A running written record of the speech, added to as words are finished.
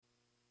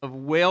of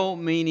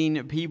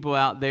well-meaning people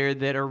out there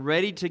that are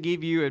ready to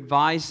give you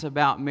advice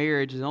about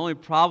marriage. The only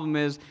problem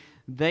is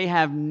they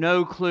have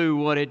no clue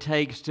what it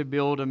takes to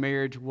build a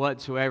marriage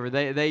whatsoever.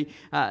 They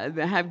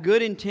have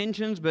good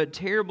intentions, but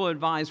terrible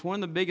advice. One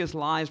of the biggest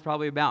lies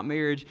probably about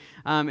marriage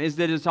is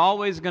that it's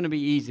always going to be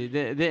easy.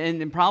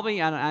 And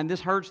probably, and this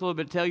hurts a little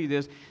bit to tell you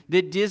this,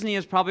 that Disney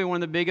is probably one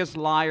of the biggest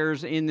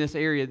liars in this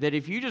area. That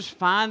if you just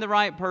find the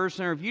right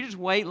person, or if you just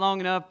wait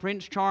long enough,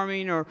 Prince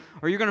Charming, or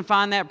you're going to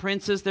find that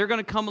princess, they're going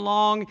to come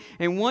along,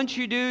 and once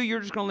you do, you're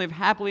just going to live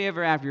happily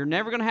ever after. You're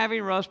never going to have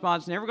any rough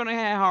spots, never going to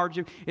have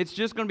hardship. It's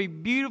just going to be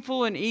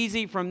beautiful and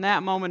easy from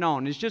that moment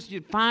on. It's just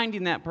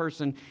finding that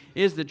person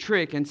is the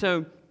trick. And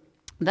so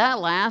that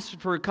lasts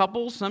for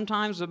couples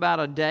sometimes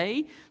about a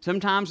day,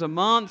 sometimes a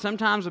month,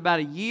 sometimes about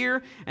a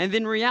year. And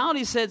then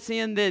reality sets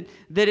in that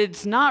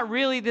it's not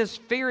really this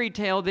fairy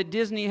tale that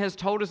Disney has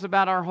told us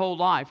about our whole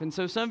life. And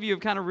so some of you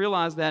have kind of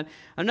realized that.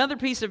 Another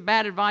piece of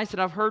bad advice that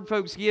I've heard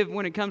folks give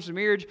when it comes to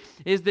marriage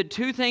is that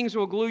two things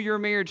will glue your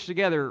marriage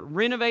together: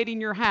 renovating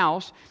your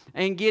house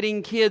and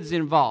getting kids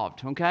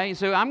involved, okay?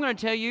 So I'm going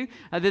to tell you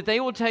that they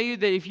will tell you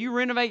that if you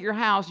renovate your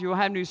house, you'll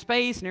have new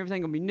space and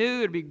everything will be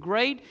new, it'll be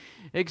great,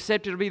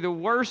 except it'll be the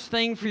worst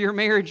thing for your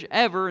marriage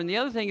ever. And the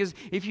other thing is,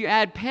 if you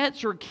add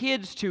pets or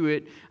kids to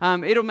it,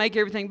 it'll make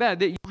everything better.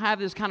 That you'll have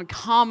this kind of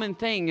common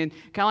thing, and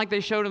kind of like they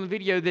showed in the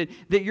video,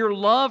 that your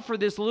love for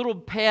this little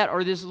pet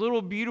or this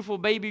little beautiful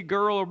baby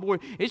girl or boy,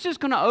 it's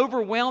just going to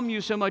overwhelm you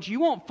so much you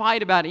won't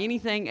fight about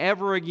anything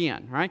ever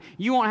again, right?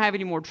 You won't have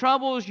any more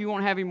troubles, you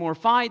won't have any more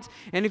fights.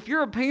 And if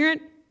you're a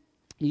parent,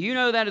 you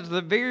know that is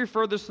the very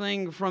furthest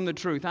thing from the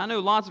truth. I know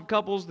lots of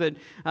couples that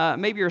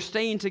maybe are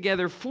staying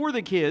together for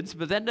the kids,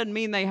 but that doesn't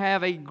mean they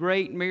have a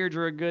great marriage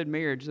or a good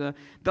marriage.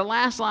 The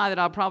last lie that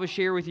I'll probably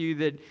share with you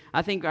that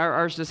I think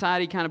our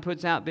society kind of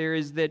puts out there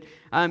is that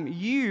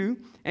you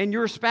and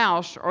your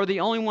spouse are the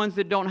only ones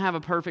that don't have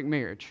a perfect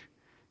marriage.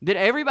 That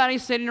everybody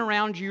sitting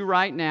around you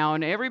right now,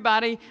 and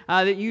everybody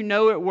that you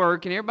know at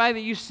work, and everybody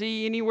that you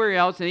see anywhere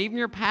else, and even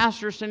your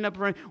pastor sitting up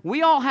around,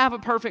 we all have a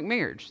perfect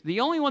marriage. The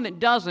only one that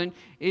doesn't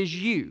is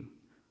you.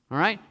 All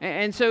right?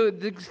 And so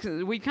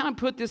we kind of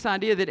put this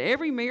idea that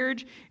every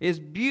marriage is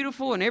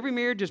beautiful and every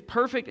marriage is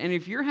perfect, and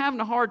if you're having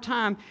a hard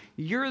time,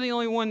 you're the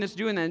only one that's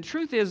doing that. And the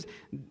truth is,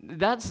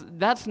 that's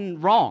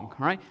wrong,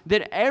 right?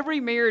 That every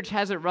marriage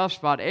has a rough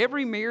spot.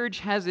 Every marriage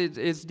has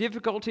its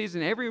difficulties,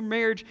 and every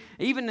marriage,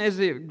 even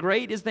as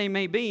great as they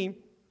may be,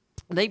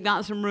 they've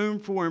got some room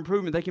for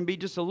improvement. They can be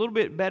just a little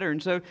bit better.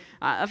 And so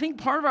I think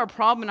part of our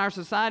problem in our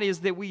society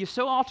is that we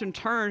so often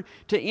turn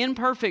to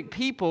imperfect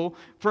people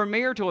for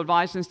marital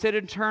advice instead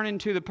of turning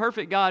to the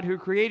perfect God who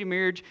created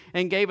marriage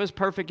and gave us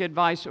perfect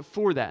advice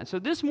for that. So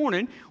this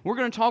morning, we're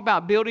going to talk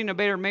about building a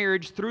better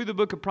marriage through the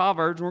book of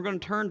Proverbs, and we're going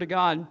to turn to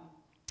God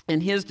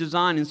and His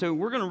design. And so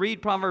we're going to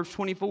read Proverbs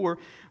 24,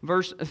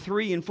 verse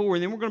 3 and 4,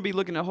 and then we're going to be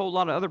looking at a whole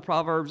lot of other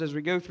Proverbs as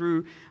we go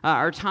through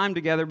our time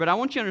together. But I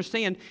want you to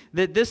understand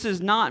that this is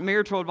not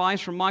marital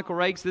advice from Michael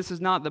Rakes. This is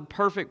not the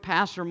perfect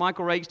pastor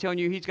Michael Rakes telling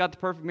you he's got the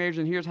perfect marriage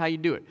and here's how you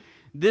do it.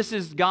 This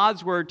is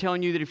God's word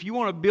telling you that if you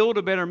want to build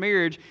a better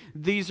marriage,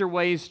 these are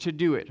ways to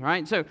do it. All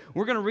right? So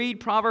we're going to read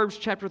Proverbs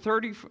chapter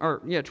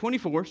 24,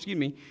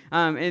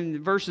 and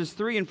verses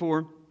 3 and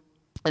 4.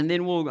 And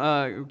then we'll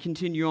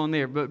continue on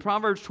there. But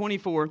Proverbs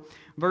 24,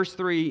 verse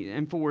 3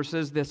 and 4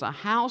 says this: "A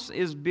house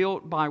is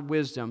built by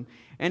wisdom,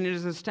 and it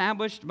is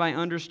established by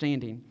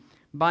understanding.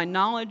 By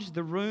knowledge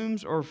the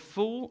rooms are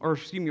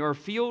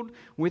filled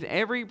with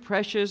every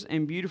precious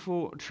and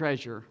beautiful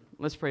treasure."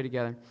 Let's pray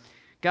together.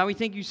 God, we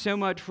thank you so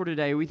much for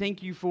today. We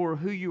thank you for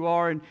who you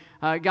are.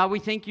 And God, we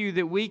thank you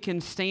that we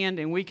can stand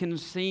and we can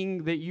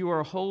sing that you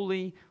are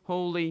holy,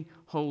 holy,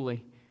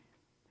 holy.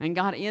 And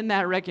God, in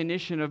that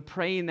recognition of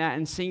praying that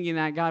and singing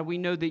that, God, we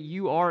know that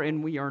you are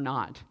and we are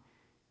not.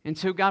 And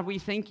so, God, we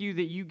thank you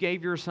that you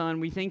gave your Son.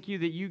 We thank you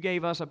that you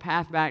gave us a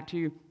path back to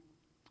you.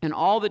 And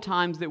all the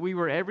times that we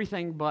were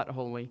everything but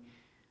holy.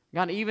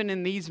 God, even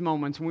in these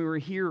moments when we were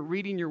here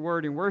reading your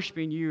word and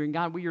worshiping you, and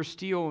God, we are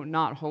still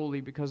not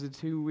holy because it's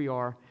who we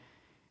are.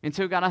 And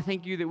so, God, I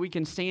thank you that we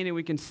can stand and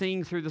we can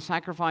sing through the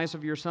sacrifice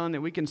of your Son, that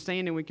we can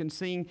stand and we can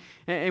sing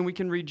and we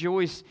can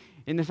rejoice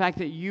in the fact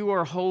that you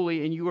are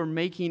holy and you are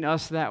making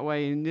us that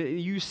way, and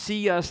you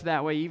see us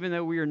that way even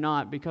though we are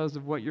not, because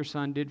of what your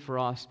Son did for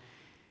us.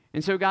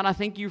 And so, God, I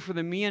thank you for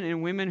the men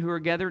and women who are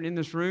gathered in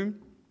this room,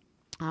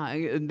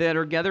 that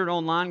are gathered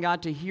online,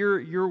 God, to hear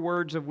your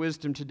words of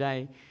wisdom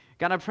today.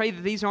 God, I pray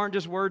that these aren't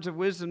just words of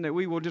wisdom that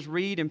we will just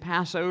read and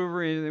pass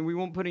over and we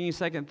won't put any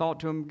second thought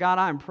to them. God,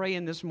 I am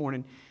praying this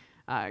morning,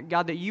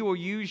 God, that you will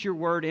use your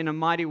word in a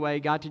mighty way,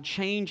 God, to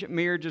change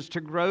marriages,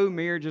 to grow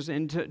marriages,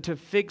 and to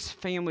fix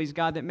families,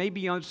 God, that may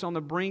be just on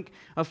the brink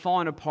of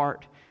falling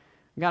apart.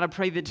 God, I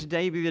pray that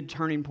today be the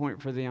turning point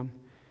for them.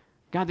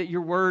 God, that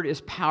your word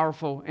is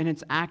powerful and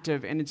it's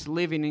active and it's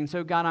living. And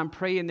so, God, I'm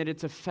praying that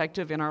it's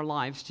effective in our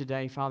lives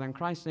today. Father, in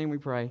Christ's name we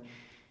pray.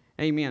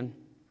 Amen.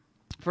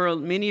 For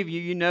many of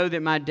you, you know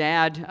that my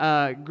dad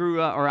I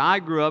grew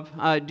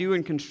up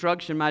doing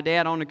construction. My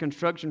dad owned a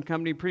construction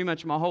company pretty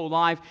much my whole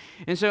life.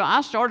 And so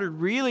I started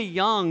really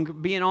young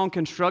being on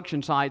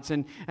construction sites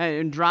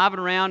and driving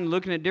around and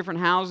looking at different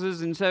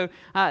houses. And so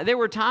there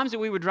were times that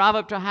we would drive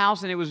up to a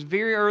house and it was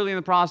very early in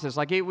the process.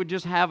 Like it would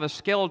just have a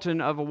skeleton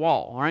of a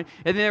wall, all right?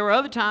 And then there were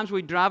other times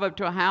we'd drive up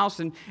to a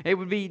house and it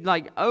would be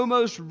like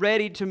almost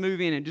ready to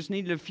move in. It just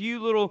needed a few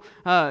little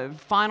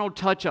final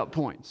touch-up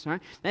points, all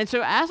right? And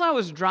so as I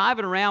was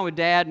driving around with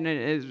Dad and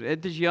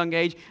at this young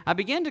age, I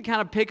began to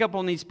kind of pick up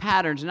on these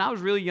patterns. And I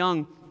was really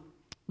young,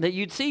 that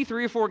you'd see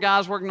 3 or 4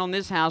 guys working on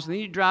this house, and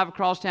then you'd drive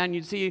across town and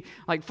you'd see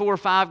like 4 or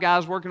 5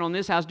 guys working on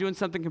this house doing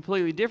something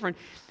completely different.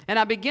 And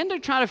I began to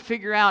try to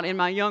figure out in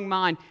my young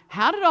mind,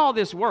 how did all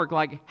this work?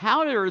 Like,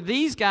 how are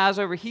these guys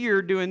over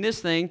here doing this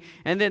thing,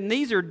 and then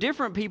these are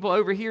different people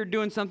over here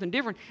doing something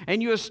different,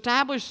 and you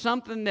establish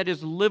something that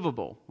is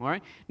livable, all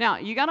right? Now,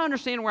 you got to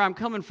understand where I'm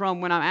coming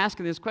from when I'm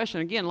asking this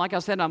question. Again, like I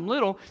said, I'm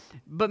little,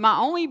 but my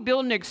only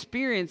building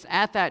experience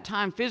at that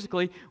time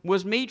physically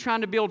was me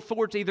trying to build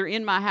forts either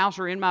in my house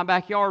or in my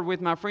backyard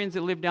with my friends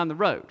that lived down the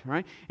road,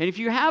 right? And if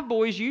you have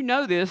boys, you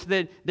know this,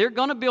 that they're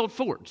going to build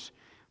forts.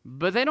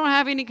 But they don't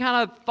have any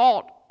kind of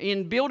thought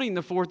in building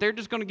the fort. They're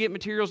just going to get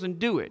materials and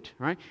do it,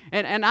 right?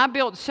 And I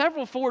built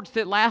several forts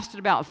that lasted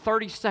about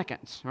 30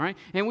 seconds, right?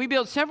 And we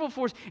built several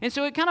forts. And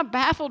so it kind of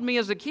baffled me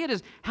as a kid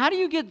is, how do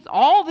you get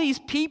all these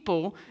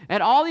people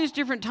at all these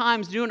different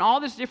times doing all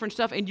this different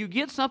stuff and you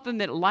get something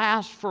that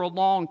lasts for a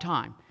long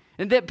time?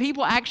 And that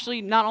people actually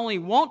not only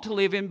want to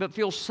live in, but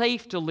feel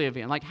safe to live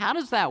in. Like, how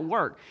does that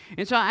work?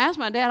 And so I asked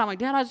my dad, I'm like,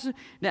 Dad,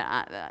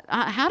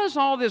 how does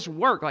all this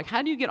work? Like,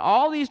 how do you get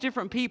all these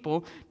different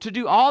people to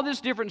do all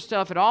this different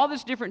stuff at all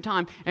this different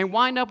time and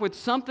wind up with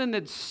something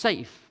that's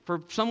safe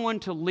for someone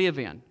to live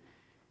in?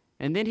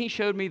 And then he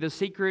showed me the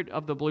secret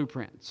of the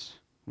blueprints.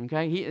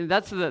 Okay,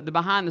 that's the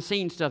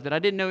behind-the-scenes stuff that I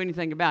didn't know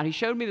anything about. He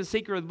showed me the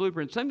secret of the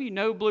blueprints. Some of you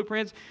know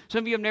blueprints. Some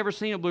of you have never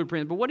seen a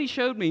blueprint. But what he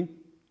showed me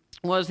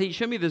was he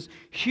showed me this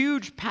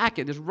huge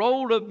packet, this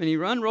rolled up, and he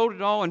unrolled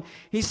it all, and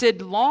he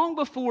said long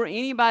before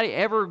anybody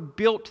ever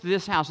built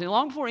this house, and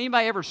long before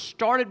anybody ever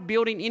started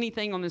building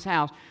anything on this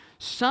house,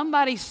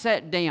 somebody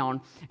sat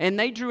down and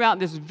they drew out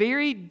this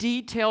very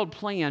detailed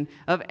plan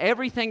of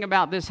everything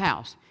about this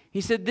house. He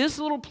said this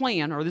little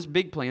plan, or this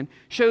big plan,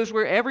 shows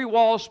where every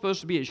wall is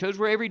supposed to be. It shows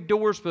where every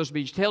door is supposed to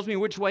be. It tells me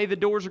which way the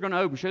doors are going to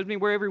open. It shows me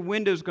where every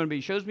window is going to be.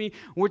 It shows me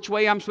which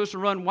way I'm supposed to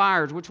run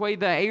wires, which way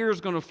the air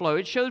is going to flow.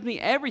 It shows me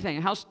everything,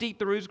 how steep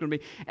the roof is going to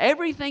be.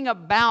 Everything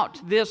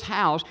about this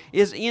house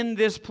is in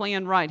this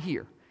plan right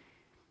here.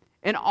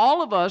 And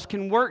all of us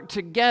can work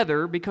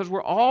together because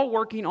we're all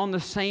working on the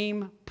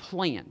same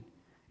plan.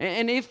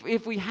 And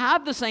if we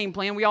have the same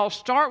plan, we all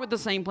start with the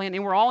same plan,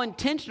 and we're all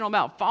intentional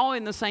about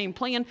following the same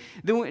plan,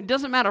 then it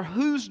doesn't matter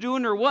who's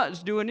doing or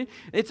what's doing it,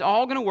 it's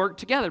all going to work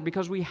together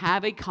because we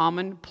have a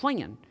common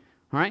plan,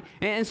 all right?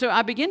 And so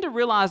I began to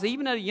realize,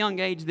 even at a young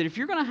age, that if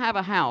you're going to have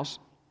a house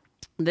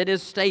that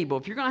is stable,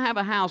 if you're going to have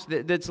a house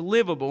that's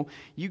livable,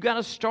 you've got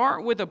to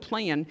start with a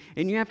plan,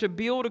 and you have to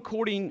build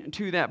according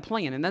to that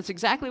plan. And that's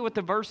exactly what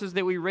the verses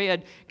that we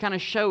read kind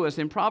of show us.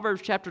 In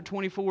Proverbs chapter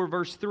 24,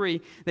 verse 3,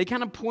 they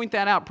kind of point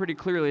that out pretty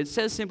clearly. It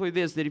says simply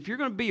this, that if you're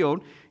going to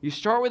build, you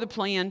start with a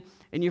plan,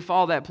 and you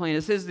follow that plan.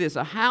 It says this,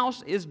 a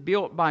house is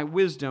built by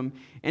wisdom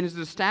and is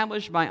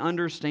established by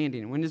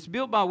understanding. When it's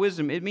built by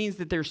wisdom, it means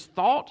that there's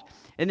thought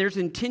and there's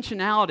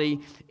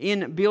intentionality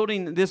in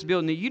building this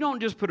building. Now, you don't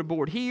just put a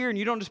board here and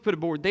you don't just put a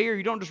board there.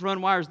 You don't just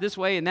run wires this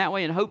way and that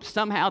way and hope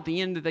somehow at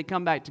the end that they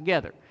come back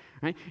together.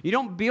 Right? You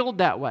don't build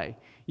that way.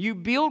 You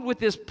build with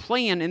this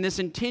plan and this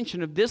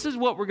intention of this is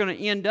what we're going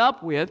to end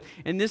up with,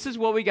 and this is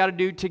what we got to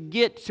do to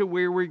get to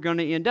where we're going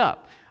to end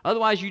up.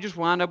 Otherwise, you just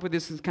wind up with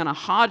this kind of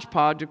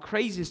hodgepodge of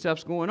crazy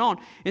stuff's going on.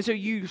 And so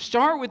you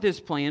start with this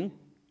plan,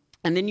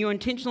 and then you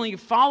intentionally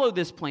follow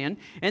this plan,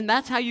 and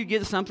that's how you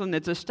get something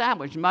that's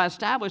established. And by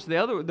established, the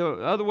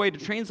other way to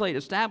translate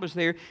established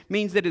there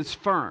means that it's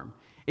firm.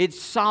 It's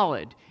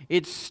solid.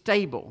 It's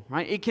stable,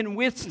 right? It can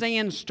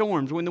withstand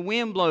storms. When the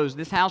wind blows,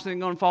 this house isn't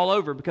going to fall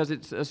over because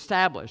it's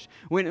established.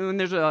 When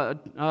there's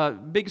a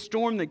big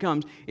storm that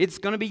comes, it's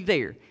going to be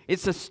there.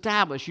 It's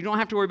established. You don't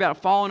have to worry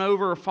about falling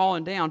over or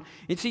falling down.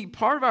 And see,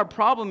 part of our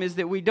problem is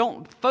that we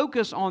don't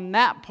focus on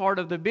that part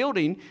of the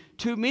building.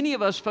 Too many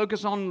of us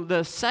focus on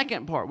the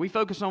second part. We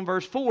focus on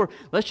verse 4.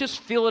 Let's just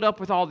fill it up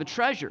with all the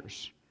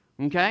treasures.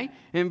 Okay?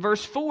 In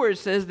verse 4 it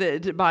says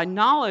that by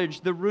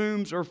knowledge the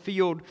rooms are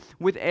filled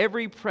with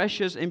every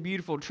precious and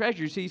beautiful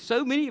treasure. See,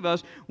 so many of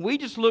us, we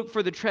just look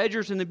for the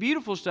treasures and the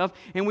beautiful stuff,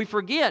 and we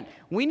forget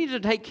we need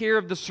to take care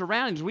of the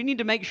surroundings. We need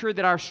to make sure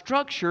that our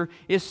structure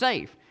is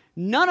safe.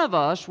 None of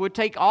us would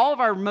take all of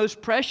our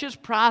most precious,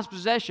 prized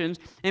possessions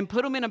and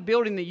put them in a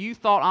building that you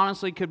thought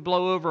honestly could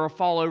blow over or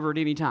fall over at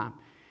any time.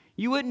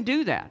 You wouldn't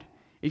do that.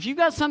 If you've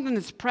got something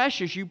that's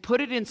precious, you put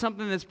it in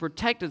something that's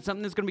protected,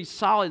 something that's going to be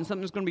solid, and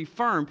something that's going to be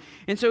firm.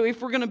 And so if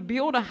we're going to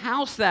build a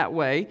house that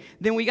way,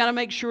 then we got to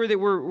make sure that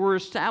we're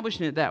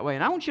establishing it that way.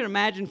 And I want you to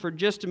imagine for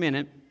just a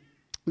minute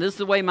This is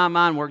the way my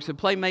mind works. So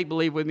play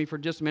make-believe with me for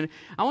just a minute.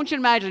 I want you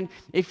to imagine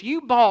if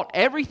you bought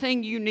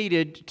everything you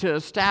needed to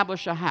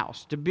establish a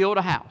house, to build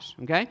a house,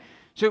 okay?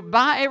 So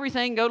buy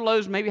everything, go to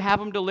Lowe's, maybe have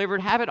them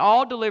delivered, have it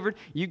all delivered.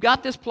 You've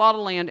got this plot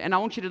of land, and I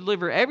want you to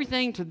deliver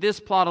everything to this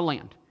plot of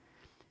land.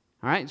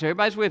 All right, so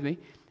everybody's with me.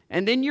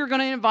 And then you're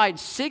going to invite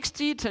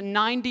 60 to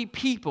 90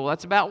 people.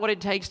 That's about what it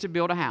takes to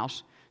build a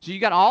house. So you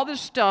got all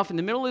this stuff in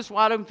the middle of this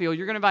wide open field.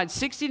 You're going to invite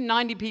 60 to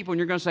 90 people, and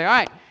you're going to say, all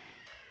right,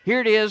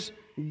 here it is,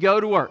 go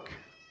to work.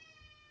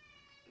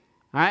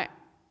 All right?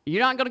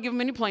 You're not going to give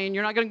them any plan.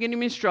 You're not going to give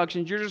them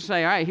instructions. You're just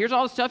saying, all right, here's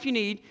all the stuff you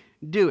need.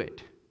 Do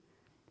it.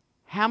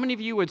 How many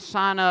of you would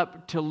sign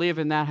up to live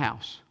in that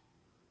house?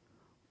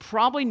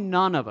 Probably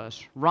none of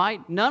us,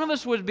 right? None of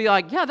us would be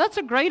like, yeah, that's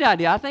a great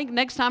idea. I think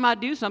next time I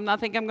do something, I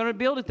think I'm going to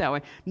build it that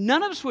way.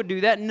 None of us would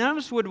do that. None of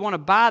us would want to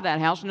buy that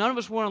house. None of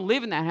us want to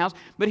live in that house.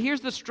 But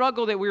here's the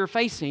struggle that we were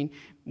facing.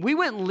 We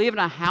wouldn't live in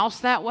a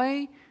house that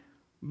way,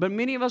 but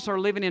many of us are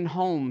living in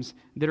homes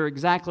that are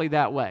exactly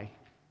that way.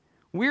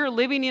 We're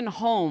living in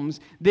homes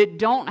that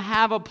don't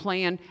have a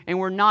plan, and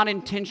we're not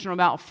intentional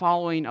about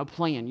following a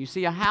plan. You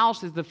see, a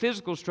house is the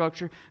physical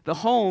structure. The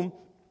home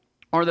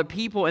are the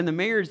people and the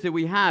marriage that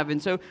we have.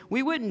 And so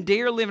we wouldn't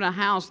dare live in a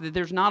house that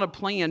there's not a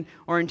plan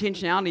or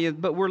intentionality,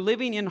 but we're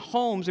living in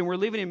homes and we're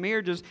living in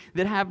marriages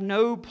that have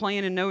no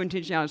plan and no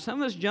intentionality.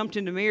 Some of us jumped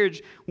into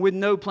marriage with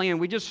no plan.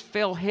 We just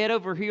fell head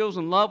over heels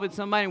in love with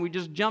somebody, and we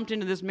just jumped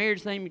into this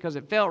marriage thing because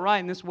it felt right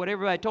and this is what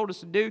everybody told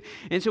us to do.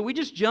 And so we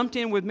just jumped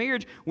in with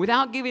marriage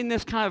without giving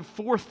this kind of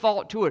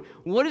forethought to it.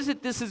 What is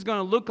it this is going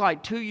to look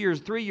like 2 years,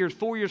 3 years,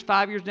 4 years,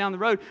 5 years down the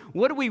road?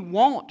 What do we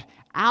want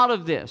out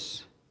of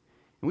this?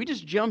 And we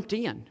just jumped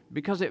in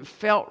because it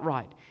felt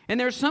right. And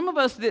there's some of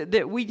us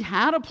that we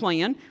had a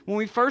plan. When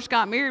we first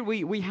got married,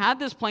 we had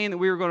this plan that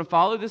we were going to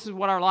follow. This is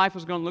what our life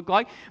was going to look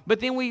like. But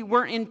then we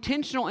weren't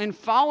intentional in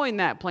following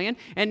that plan.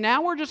 And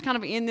now we're just kind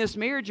of in this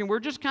marriage, and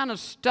we're just kind of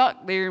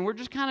stuck there, and we're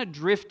just kind of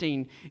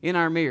drifting in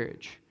our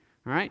marriage.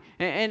 All right?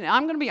 And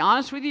I'm going to be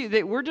honest with you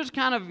that we're just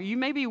kind of, you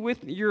may be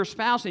with your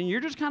spouse, and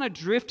you're just kind of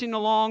drifting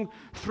along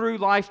through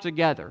life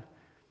together.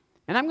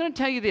 And I'm going to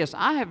tell you this,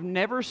 I have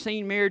never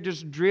seen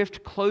marriages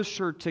drift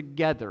closer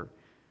together.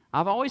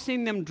 I've always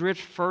seen them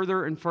drift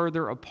further and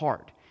further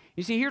apart.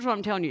 You see, here's what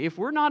I'm telling you. If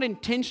we're not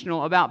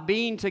intentional about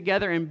being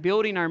together and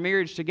building our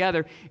marriage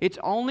together, it's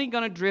only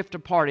going to drift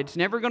apart. It's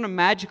never going to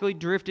magically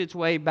drift its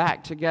way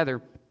back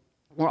together.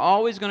 We're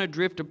always going to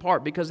drift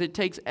apart because it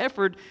takes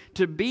effort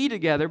to be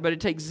together, but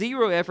it takes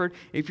zero effort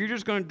if you're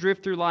just going to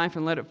drift through life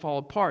and let it fall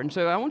apart. And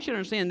so I want you to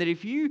understand that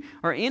if you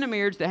are in a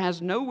marriage that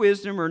has no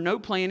wisdom or no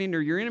planning, or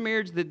you're in a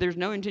marriage that there's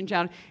no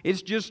intentionality,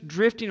 it's just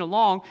drifting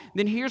along,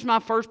 then here's my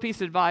first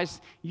piece of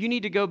advice. You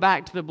need to go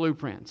back to the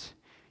blueprints.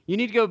 You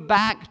need to go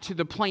back to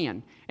the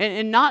plan.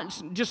 And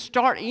not just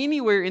start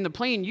anywhere in the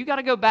plan. You got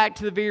to go back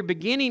to the very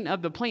beginning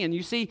of the plan.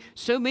 You see,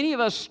 so many of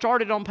us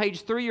started on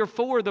page 3 or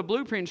 4 of the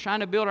blueprints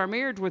trying to build our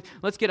marriage with,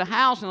 let's get a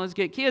house and let's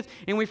get kids.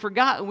 And we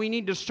forgot we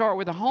need to start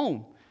with a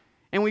home.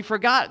 And we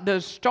forgot the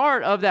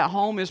start of that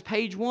home is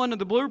page 1 of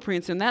the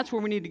blueprints, and that's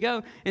where we need to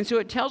go. And so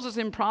it tells us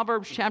in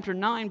Proverbs chapter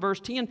 9, verse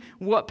 10,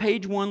 what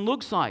page 1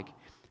 looks like.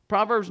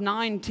 Proverbs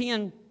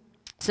 9:10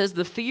 says,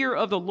 the fear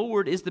of the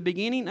Lord is the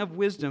beginning of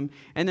wisdom,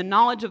 and the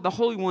knowledge of the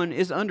Holy One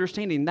is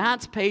understanding.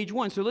 That's page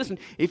 1. So listen,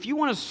 if you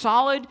want a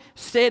solid,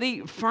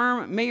 steady,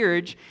 firm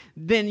marriage,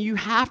 then you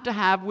have to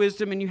have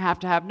wisdom and you have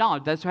to have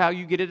knowledge. That's how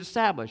you get it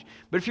established.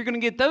 But if you're going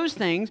to get those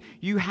things,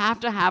 you have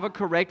to have a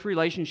correct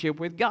relationship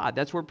with God.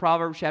 That's where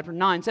Proverbs chapter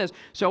 9 says.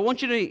 So I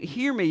want you to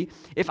hear me.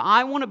 If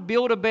I want to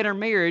build a better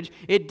marriage,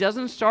 it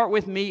doesn't start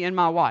with me and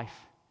my wife.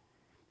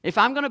 If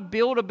I'm going to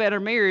build a better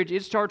marriage,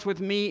 it starts with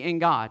me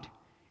and God.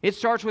 It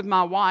starts with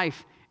my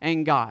wife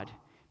and God.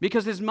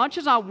 Because as much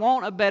as I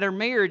want a better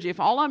marriage, if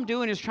all I'm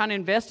doing is trying to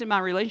invest in my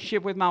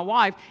relationship with my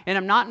wife and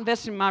I'm not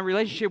investing in my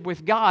relationship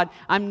with God,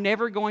 I'm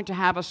never going to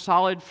have a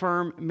solid,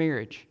 firm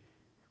marriage.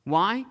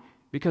 Why?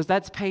 Because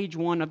that's page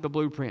 1 of the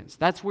blueprints.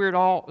 That's where it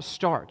all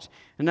starts.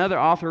 Another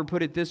author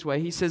put it this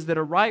way. He says that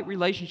a right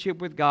relationship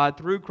with God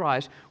through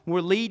Christ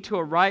will lead to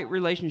a right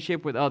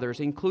relationship with others,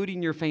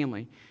 including your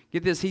family.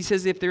 Get this. He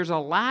says if there's a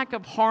lack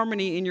of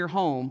harmony in your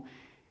home,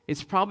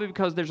 it's probably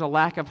because there's a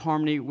lack of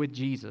harmony with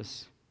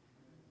Jesus.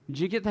 Did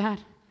you get that?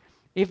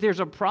 If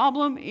there's a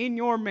problem in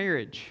your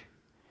marriage,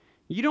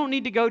 you don't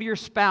need to go to your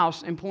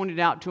spouse and point it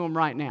out to them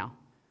right now.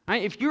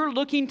 Right? If you're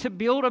looking to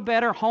build a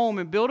better home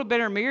and build a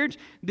better marriage,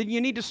 then you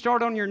need to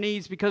start on your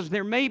knees because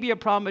there may be a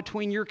problem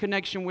between your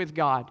connection with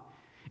God.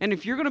 And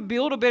if you're going to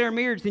build a better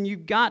marriage, then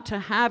you've got to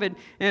have it,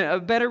 a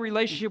better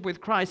relationship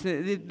with Christ.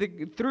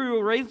 Through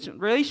a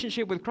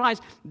relationship with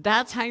Christ,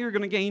 that's how you're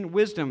going to gain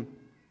wisdom.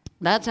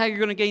 That's how you're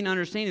going to gain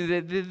understanding.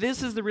 That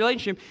this is the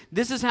relationship.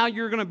 This is how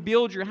you're going to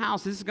build your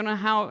house. This is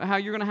how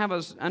you're going to have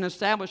an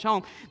established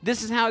home.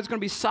 This is how it's going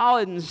to be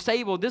solid and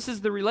stable. This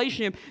is the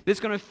relationship that's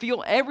going to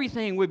fill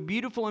everything with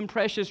beautiful and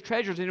precious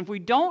treasures. And if we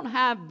don't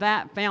have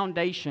that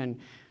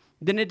foundation,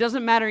 then it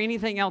doesn't matter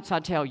anything else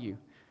I tell you.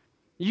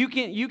 You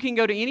can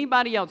go to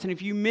anybody else, and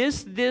if you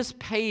miss this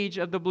page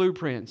of the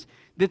blueprints,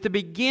 that the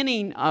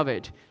beginning of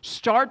it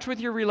starts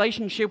with your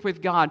relationship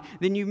with God,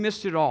 then you've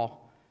missed it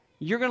all.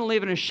 You're going to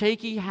live in a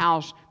shaky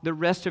house the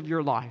rest of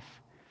your life.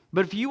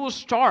 But if you will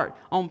start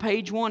on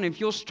page 1, if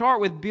you'll start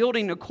with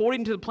building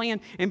according to the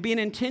plan and being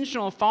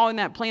intentional of following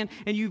that plan,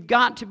 and you've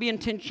got to be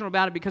intentional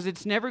about it because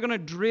it's never going to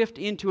drift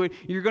into it.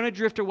 You're going to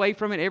drift away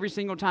from it every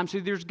single time.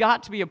 So there's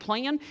got to be a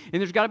plan, and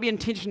there's got to be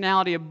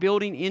intentionality of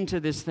building into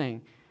this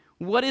thing.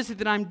 What is it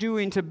that I'm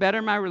doing to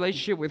better my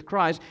relationship with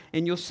Christ?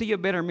 And you'll see a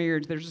better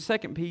marriage. There's a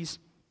second piece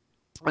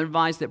of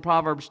advice that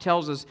Proverbs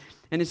tells us,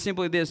 and it's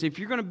simply this. If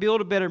you're going to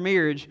build a better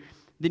marriage,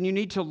 then you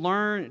need to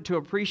learn to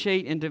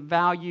appreciate and to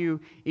value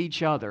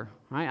each other.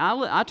 Right?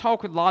 I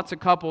talk with lots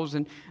of couples,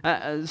 and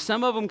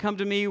some of them come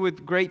to me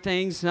with great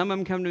things. Some of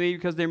them come to me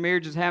because their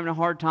marriage is having a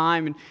hard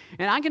time.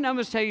 And I can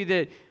almost tell you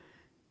that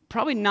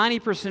probably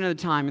 90% of the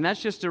time, and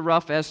that's just a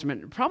rough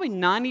estimate, probably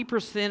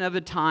 90% of the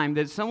time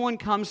that someone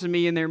comes to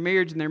me in their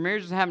marriage and their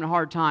marriage is having a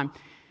hard time,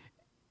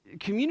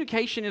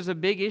 communication is a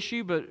big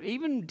issue, but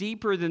even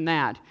deeper than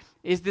that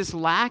is this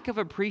lack of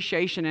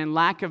appreciation and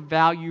lack of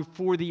value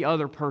for the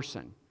other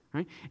person.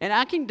 Right? And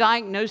I can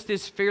diagnose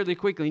this fairly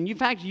quickly. And in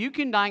fact, you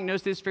can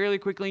diagnose this fairly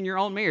quickly in your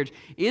own marriage.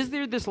 Is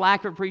there this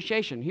lack of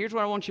appreciation? Here's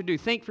what I want you to do.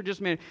 Think for just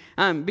a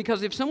minute.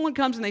 Because if someone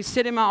comes and they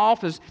sit in my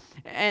office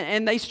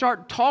and they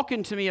start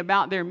talking to me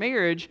about their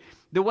marriage,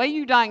 the way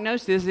you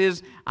diagnose this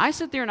is I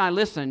sit there and I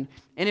listen.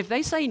 And if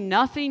they say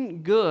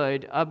nothing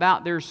good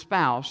about their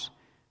spouse,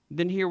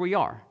 then here we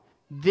are.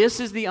 This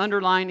is the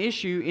underlying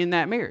issue in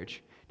that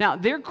marriage. Now,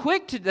 they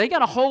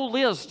got a whole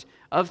list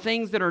of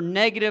things that are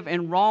negative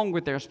and wrong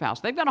with their spouse.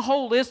 They've got a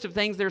whole list of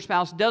things their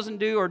spouse doesn't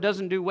do or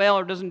doesn't do well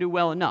or doesn't do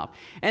well enough.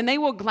 And they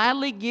will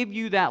gladly give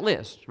you that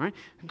list, right?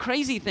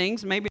 Crazy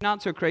things, maybe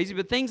not so crazy,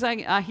 but things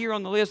I hear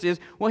on the list is,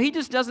 well, he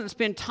just doesn't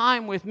spend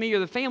time with me or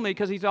the family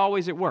because he's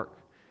always at work.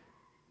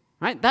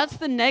 Right? That's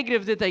the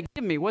negative that they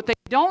give me. What they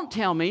don't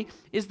tell me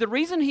is the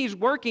reason he's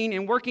working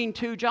and working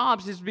 2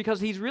 jobs is because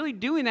he's really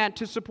doing that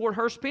to support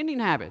her spending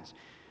habits.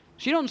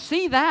 She don't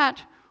see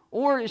that.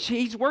 Or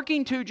he's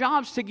working 2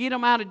 jobs to get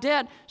them out of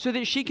debt so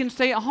that she can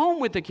stay at home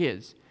with the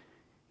kids.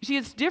 You see,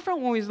 it's different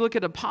when we look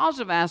at a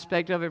positive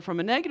aspect of it from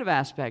a negative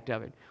aspect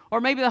of it.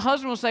 Or maybe the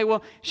husband will say,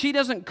 well, she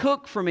doesn't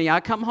cook for me. I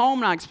come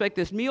home and I expect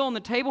this meal on the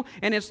table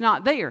and it's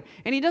not there.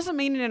 And he doesn't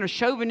mean it in a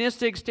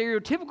chauvinistic,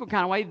 stereotypical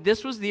kind of way.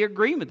 This was the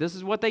agreement. This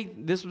is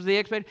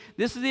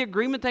the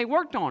agreement they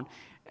worked on.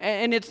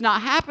 And it's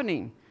not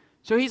happening.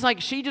 So he's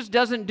like, she just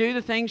doesn't do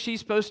the things she's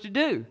supposed to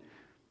do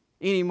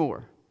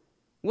anymore.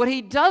 What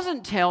he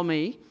doesn't tell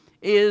me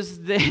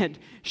is that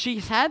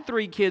she's had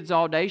 3 kids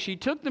all day. She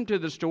took them to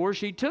the store.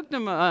 She took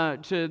them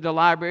to the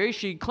library.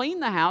 She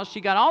cleaned the house.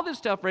 She got all this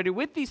stuff ready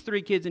with these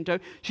 3 kids in tow.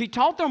 She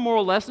taught them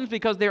moral lessons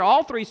because they're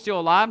all 3 still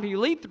alive. If you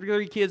leave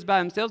 3 kids by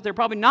themselves, they're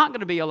probably not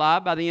going to be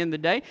alive by the end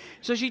of the day.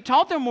 So she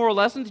taught them moral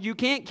lessons. You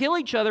can't kill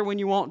each other when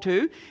you want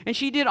to. And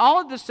she did all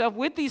of this stuff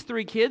with these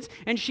 3 kids,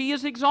 and she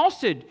is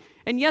exhausted.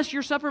 And yes,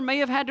 your supper may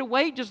have had to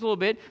wait just a little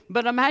bit,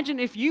 but imagine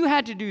if you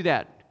had to do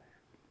that.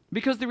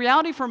 Because the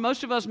reality for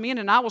most of us men,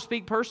 and I will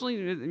speak personally,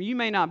 you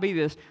may not be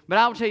this, but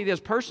I will tell you this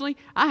personally,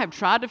 I have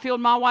tried to fill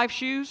my wife's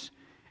shoes,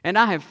 and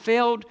I have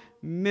failed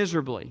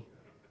miserably.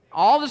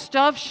 All the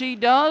stuff she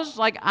does,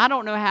 like I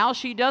don't know how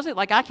she does it,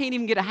 like I can't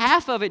even get a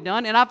half of it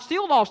done, and I've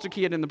still lost a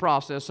kid in the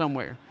process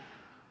somewhere.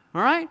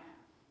 All right?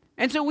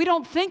 And so we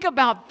don't think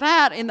about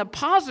that in the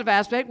positive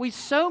aspect. We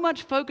so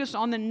much focus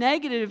on the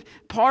negative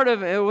part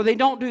of it. Well, they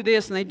don't do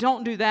this, and they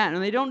don't do that,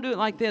 and they don't do it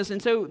like this.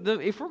 And so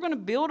if we're going to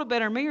build a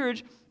better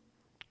marriage,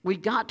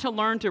 we've got to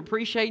learn to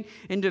appreciate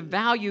and to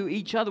value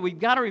each other. We've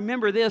got to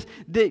remember this,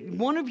 that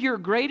one of your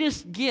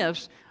greatest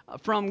gifts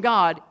from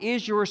God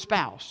is your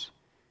spouse.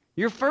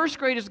 Your first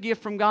greatest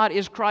gift from God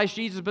is Christ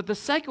Jesus, but the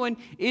second one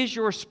is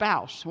your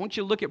spouse. I want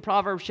you to look at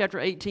Proverbs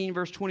chapter 18,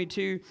 verse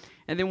 22,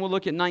 and then we'll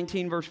look at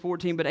 19, verse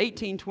 14. But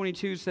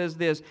 18:22 says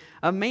this,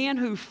 a man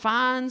who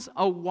finds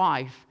a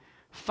wife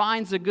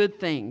finds a good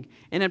thing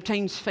and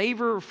obtains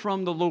favor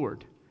from the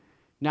Lord.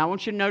 Now I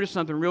want you to notice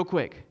something real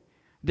quick.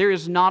 There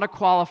is not a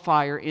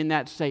qualifier in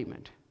that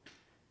statement.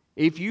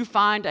 If you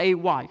find a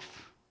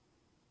wife,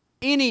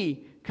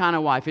 any kind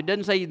of wife, it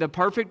doesn't say the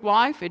perfect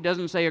wife, it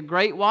doesn't say a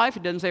great wife,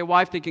 it doesn't say a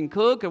wife that can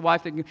cook, a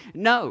wife that can...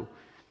 No.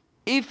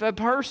 If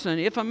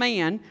a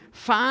man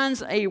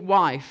finds a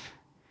wife,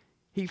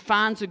 he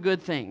finds a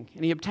good thing,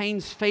 and he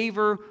obtains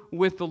favor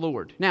with the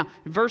Lord. Now,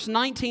 verse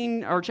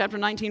 19, or chapter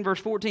 19, verse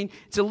 14,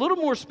 it's a little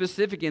more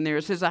specific in there.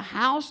 It says, a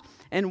house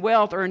and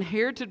wealth are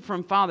inherited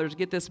from fathers,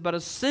 get this, but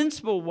a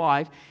sensible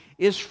wife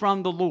is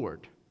from the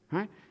Lord.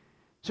 Right?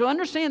 So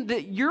understand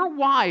that your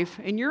wife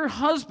and your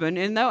husband,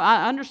 and though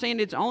I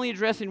understand it's only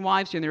addressing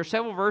wives here, and there are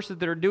several verses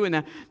that are doing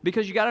that,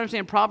 because you got to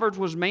understand Proverbs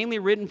was mainly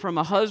written from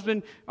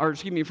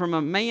from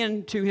a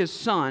man to his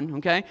son,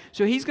 okay?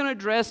 So he's going to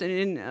address,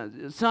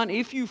 son,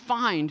 if you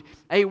find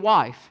a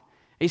wife,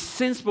 a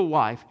sensible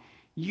wife,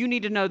 you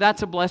need to know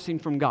that's a blessing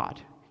from God.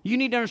 You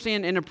need to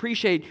understand and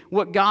appreciate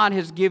what God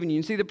has given you.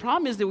 And see, the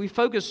problem is that we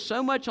focus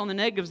so much on the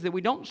negatives that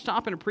we don't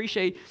stop and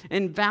appreciate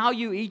and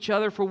value each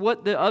other for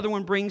what the other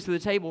one brings to the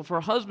table. For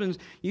husbands,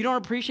 you don't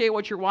appreciate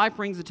what your wife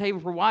brings to the table.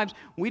 For wives,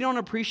 we don't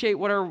appreciate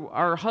what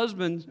our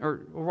husbands,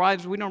 or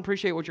wives, we don't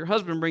appreciate what your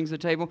husband brings to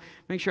the table.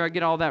 Make sure I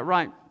get all that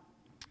right.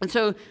 And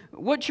so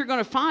what you're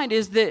going to find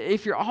is that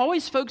if you're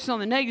always focusing on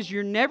the negatives,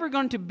 you're never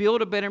going to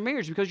build a better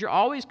marriage because you're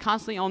always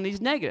constantly on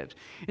these negatives.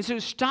 And so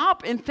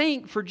stop and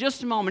think for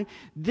just a moment,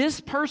 this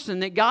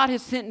person that God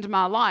has sent into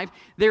my life,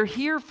 they're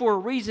here for a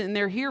reason and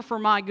they're here for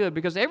my good,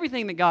 because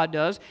everything that God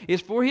does is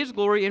for His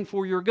glory and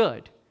for your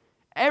good.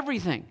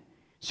 Everything.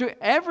 So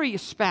every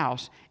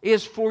spouse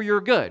is for your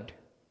good.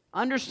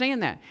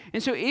 Understand that.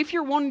 And so if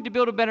you're wanting to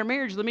build a better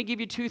marriage, let me give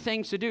you 2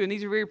 things to do. And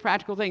these are very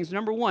practical things.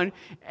 Number 1,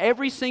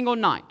 every single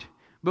night,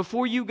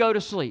 before you go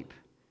to sleep,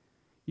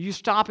 you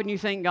stop and you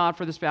thank God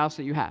for the spouse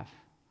that you have.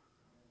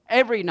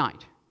 Every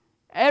night.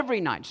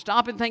 Every night.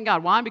 Stop and thank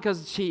God. Why?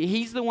 Because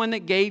He's the one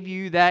that gave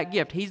you that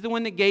gift. He's the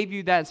one that gave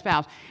you that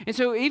spouse. And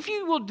so if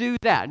you will do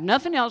that,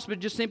 nothing else but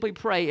just simply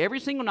pray every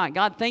single night,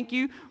 God, thank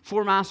you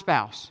for my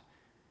spouse.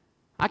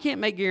 I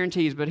can't make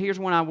guarantees, but here's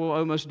one I will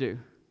almost do.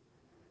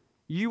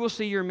 You will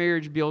see your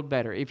marriage build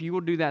better if you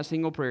will do that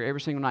single prayer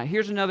every single night.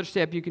 Here's another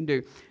step you can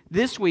do.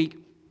 This week,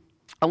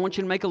 I want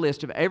you to make a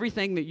list of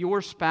everything that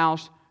your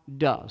spouse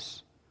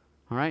does.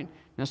 All right?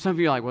 Now, some of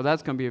you are like, well,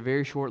 that's going to be a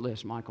very short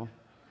list, Michael.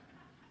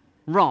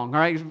 Wrong.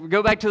 All right?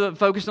 Go back to the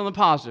focus on the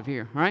positive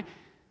here. All right?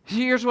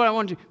 Here's what I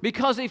want you to do.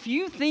 Because if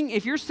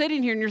you're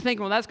sitting here and you're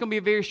thinking, well, that's going to be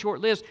a very short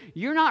list,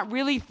 you're not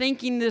really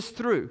thinking this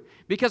through.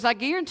 Because I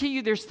guarantee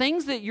you there's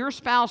things that your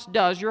spouse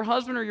does, your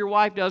husband or your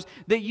wife does,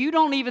 that you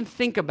don't even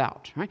think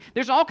about. Right?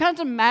 There's all kinds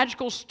of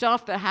magical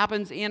stuff that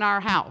happens in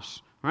our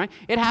house. Right?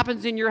 It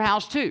happens in your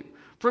house too.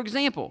 For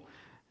example,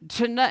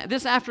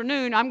 this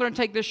afternoon, I'm going to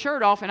take this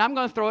shirt off and I'm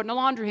going to throw it in a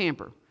laundry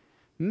hamper.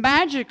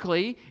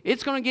 Magically,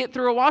 it's going to get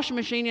through a washing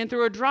machine and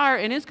through a dryer,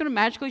 and it's going to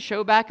magically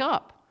show back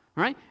up,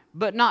 right?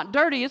 But not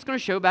dirty, it's going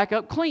to show back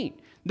up clean.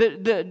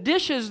 The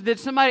dishes that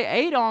somebody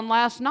ate on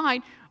last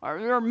night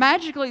are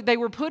magically, they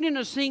were put in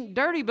a sink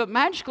dirty, but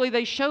magically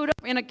they showed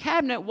up in a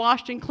cabinet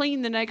washed and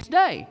clean the next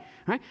day,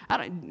 right?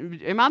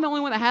 Am I the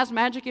only one that has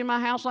magic in my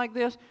house like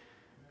this?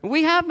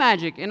 We have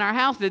magic in our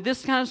house that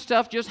this kind of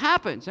stuff just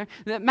happens.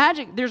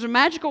 There's a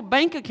magical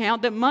bank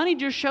account that money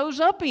just shows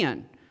up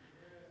in.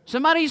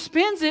 Somebody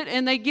spends it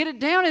and they get it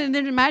down and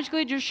then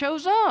magically it just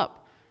shows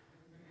up.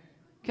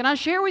 Can I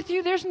share with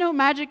you? There's no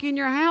magic in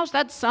your house.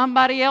 That's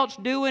somebody else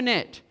doing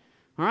it.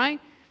 All right?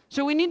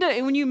 So we need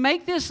to, when you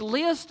make this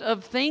list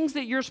of things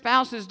that your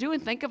spouse is doing,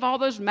 think of all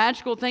those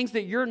magical things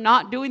that you're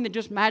not doing that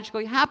just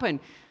magically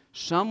happen.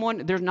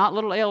 There's not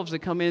little elves that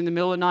come in the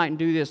middle of the night and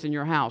do this in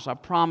your house. I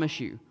promise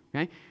you.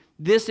 Okay?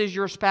 This is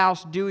your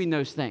spouse doing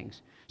those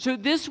things. So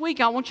this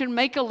week, I want you to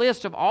make a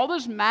list of all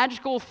those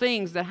magical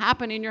things that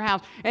happen in your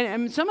house.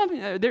 And some of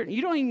them,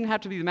 you don't even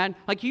have to be the man.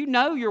 Like, you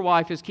know your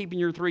wife is keeping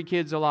your 3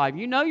 kids alive.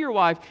 You know your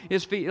wife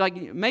is,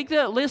 make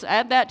that list,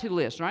 add that to the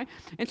list, right?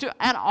 And so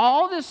add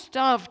all this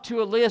stuff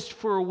to a list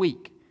for a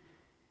week.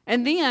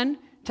 And then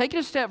take it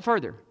a step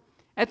further.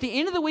 At the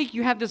end of the week,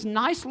 you have this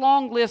nice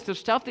long list of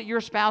stuff that your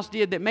spouse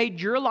did that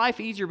made your life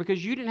easier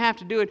because you didn't have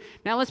to do it.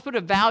 Now let's put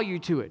a value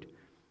to it.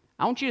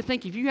 I want you to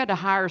think if you had to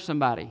hire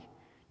somebody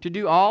to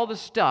do all the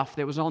stuff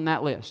that was on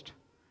that list,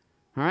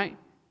 all right,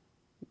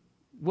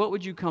 what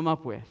would you come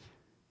up with?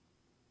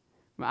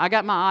 I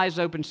got my eyes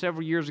open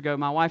several years ago.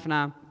 My wife and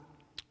I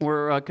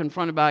were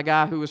confronted by a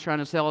guy who was trying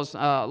to sell us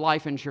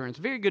life insurance.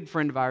 A very good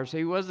friend of ours.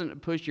 He wasn't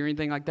pushy or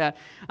anything like that.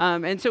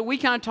 And so we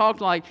kind of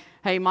talked like,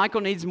 hey, Michael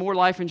needs more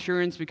life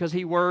insurance because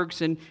he works,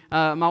 and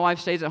my wife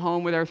stays at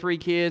home with our 3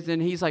 kids. And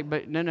he's like,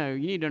 but no,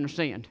 you need to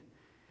understand.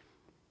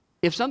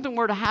 If something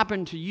were to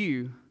happen to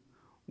you,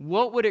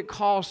 what would it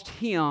cost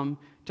him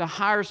to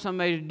hire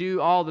somebody to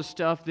do all the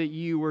stuff that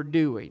you were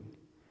doing?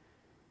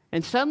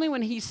 And suddenly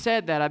when he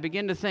said that, I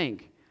began to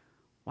think,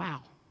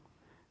 wow,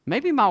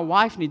 maybe my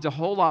wife needs a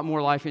whole lot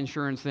more life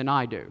insurance than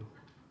I do,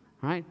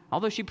 right?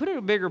 Although she put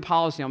a bigger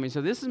policy on me,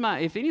 so this is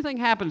if anything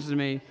happens to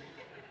me,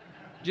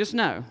 just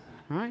know,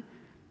 all right?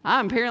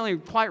 I'm apparently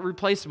quite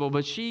replaceable,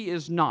 but she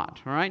is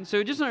not, all right?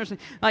 So just understand,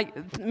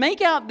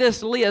 make out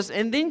this list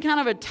and then kind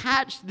of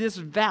attach this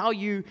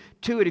value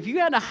to it. If you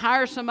had to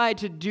hire somebody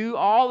to do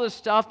all the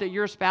stuff that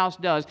your spouse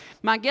does,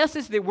 my guess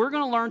is that we're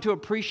going to learn to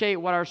appreciate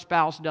what our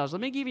spouse does.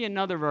 Let me give you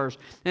another verse,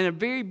 and a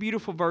very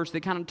beautiful verse that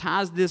kind of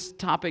ties this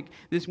topic,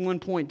 this one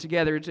point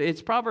together.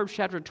 It's Proverbs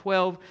chapter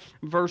 12,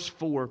 verse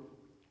 4.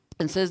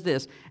 And says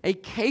this, a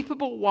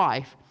capable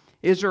wife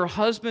is her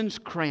husband's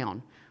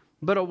crown,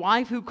 but a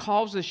wife who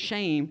causes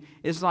shame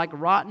is like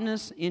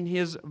rottenness in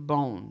his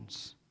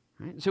bones.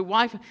 Right? So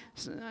wife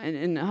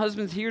and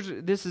husbands,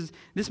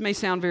 this may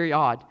sound very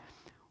odd.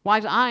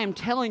 Wives, I am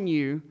telling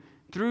you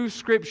through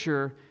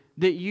Scripture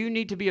that you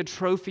need to be a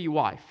trophy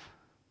wife.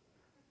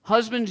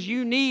 Husbands,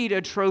 you need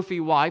a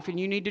trophy wife, and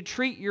you need to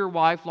treat your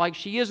wife like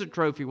she is a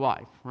trophy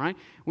wife, right?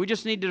 We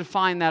just need to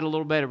define that a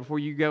little better before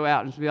you go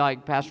out and be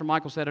like, Pastor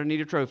Michael said I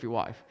need a trophy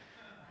wife,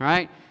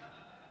 right?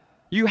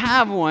 You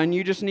have one,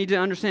 you just need to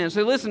understand.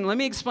 So listen, let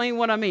me explain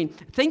what I mean.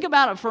 Think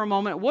about it for a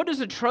moment. What does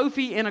a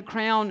trophy and a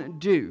crown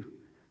do?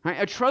 Right?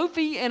 A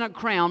trophy and a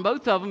crown,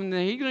 both of them,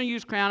 he's going to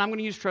use crown, I'm going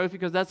to use trophy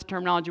because that's the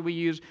terminology we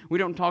use. We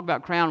don't talk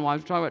about crown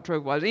wives, we talk about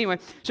trophy wives. Anyway,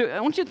 so I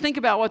want you to think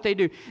about what they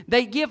do.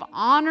 They give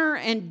honor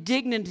and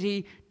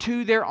dignity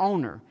to their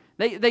owner.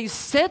 They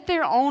set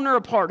their owner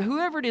apart.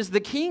 Whoever it is, the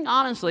king,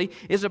 honestly,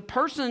 is a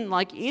person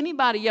like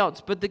anybody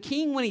else. But the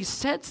king, when he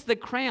sets the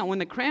crown, when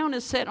the crown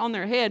is set on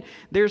their head,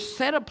 they're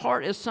set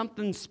apart as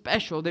something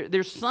special.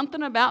 There's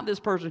something about this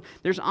person.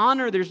 There's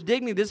honor, there's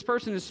dignity. This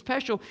person is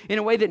special in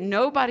a way that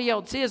nobody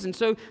else is. And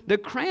so the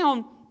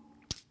crown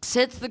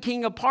sets the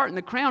king apart, and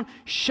the crown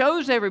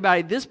shows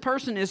everybody this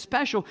person is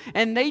special,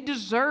 and they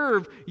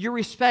deserve your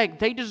respect.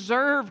 They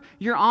deserve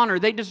your honor.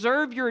 They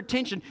deserve your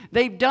attention.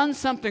 They've done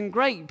something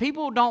great.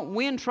 People don't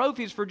win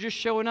trophies for just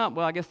showing up.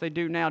 Well, I guess they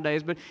do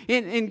nowadays, but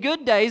in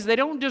good days, they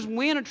don't just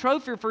win a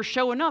trophy for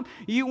showing up.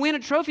 You win a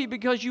trophy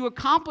because you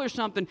accomplished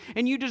something,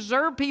 and you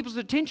deserve people's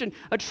attention.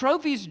 A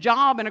trophy's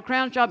job and a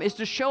crown's job is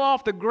to show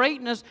off the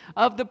greatness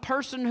of the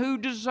person who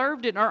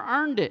deserved it or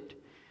earned it.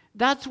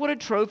 That's what a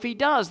trophy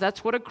does.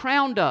 That's what a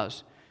crown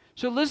does.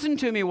 So listen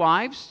to me,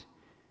 wives.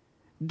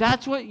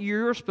 That's what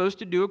you're supposed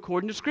to do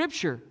according to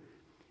Scripture.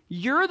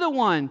 You're the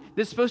one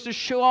that's supposed to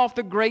show off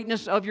the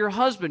greatness of your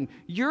husband.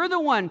 You're the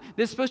one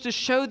that's supposed to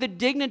show the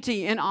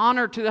dignity and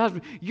honor to the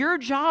husband. Your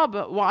job,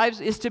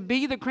 wives, is to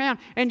be the crown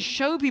and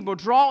show people,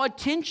 draw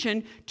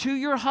attention to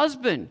your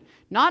husband.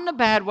 Not in a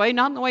bad way,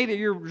 not in the way that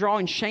you're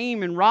drawing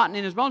shame and rotting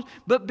in his bones,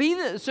 but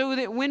so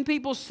that when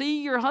people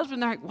see your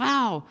husband, they're like,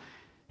 wow,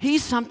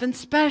 he's something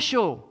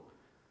special.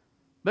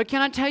 But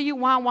can I tell you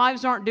why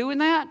wives aren't doing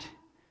that?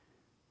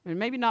 And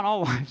maybe not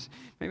all wives.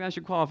 Maybe I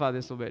should qualify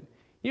this a little bit.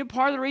 You know,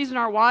 part of the reason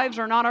our wives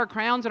are not our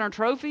crowns and our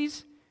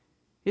trophies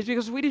is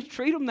because we didn't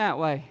treat them that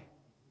way.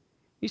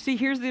 You see,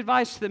 here's the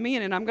advice to the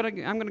men, and I'm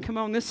gonna come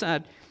on this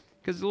side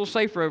because it's a little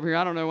safer over here.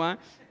 I don't know why.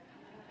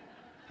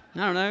 I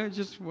don't know. It's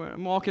just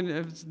I'm walking.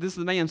 This is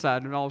the man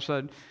side, and all of a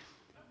sudden,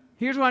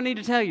 here's what I need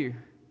to tell you.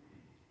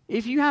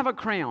 If you have a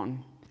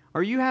crown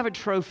or you have a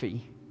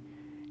trophy,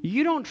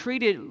 you don't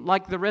treat it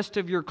like the rest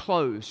of your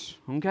clothes,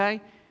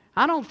 okay?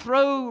 I don't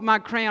throw my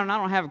crown. I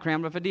don't have a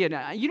crown, but if I did,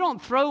 you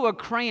don't throw a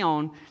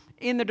crown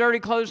in the dirty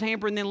clothes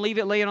hamper and then leave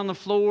it laying on the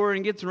floor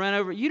and gets run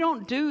over. You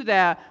don't do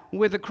that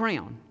with a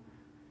crown.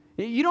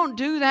 You don't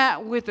do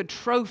that with a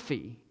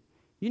trophy.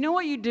 You know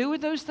what you do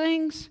with those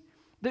things?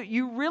 That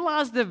you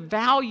realize the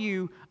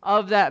value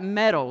of that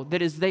metal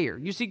that is there.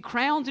 You see,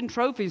 crowns and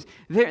trophies,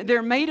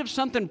 they're made of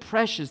something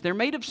precious. They're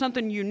made of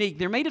something unique.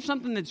 They're made of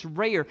something that's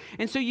rare.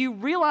 And so you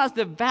realize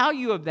the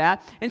value of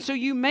that, and so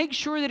you make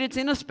sure that it's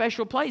in a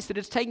special place, that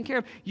it's taken care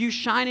of. You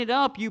shine it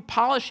up. You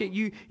polish it.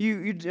 You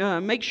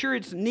make sure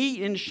it's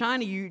neat and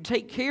shiny. You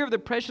take care of the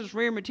precious,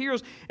 rare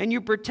materials, and you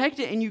protect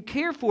it, and you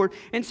care for it.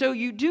 And so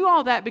you do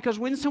all that because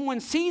when someone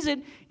sees it,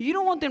 you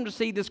don't want them to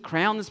see this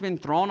crown that's been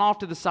thrown off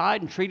to the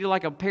side and treated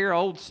like a pair of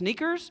old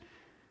sneakers.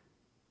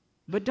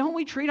 But don't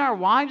we treat our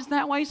wives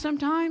that way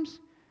sometimes?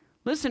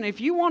 Listen, if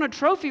you want a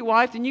trophy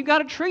wife, then you got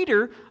to treat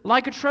her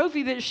like a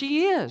trophy that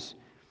she is.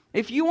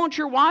 If you want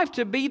your wife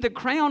to be the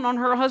crown on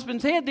her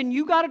husband's head, then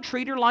you got to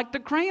treat her like the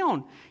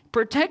crown.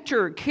 Protect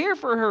her, care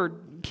for her,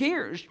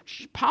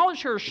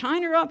 polish her,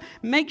 shine her up,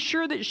 make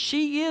sure that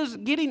she is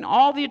getting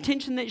all the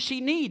attention that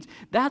she needs.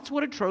 That's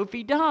what a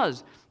trophy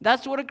does.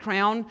 That's what a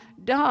crown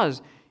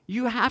does.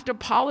 You have to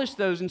polish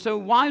those. And so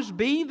wives,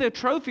 be the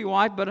trophy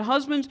wife, but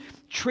husbands,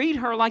 treat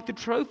her like the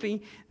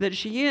trophy that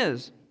she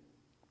is.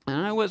 And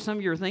I know what some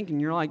of you are thinking.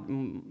 You're like,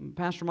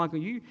 Pastor Michael,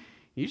 you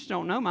just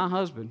don't know my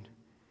husband.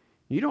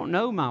 You don't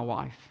know my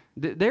wife.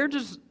 They're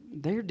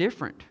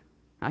different.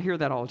 I hear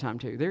that all the time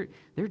too.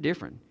 They're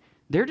different.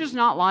 They're just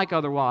not like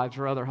other wives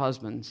or other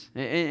husbands.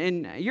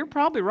 And you're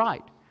probably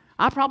right.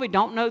 I probably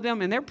don't know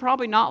them, and they're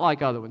probably not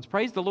like other ones.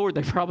 Praise the Lord,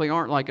 they probably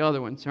aren't like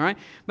other ones, all right?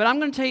 But I'm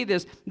going to tell you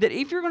this, that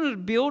if you're going to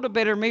build a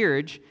better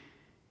marriage,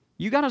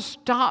 you got to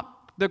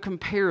stop the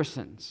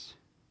comparisons,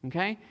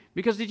 okay?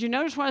 Because did you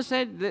notice what I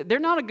said? They're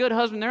not a good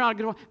husband, they're not a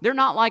good wife, they're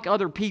not like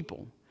other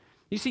people.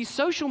 You see,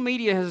 social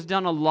media has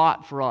done a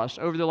lot for us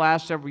over the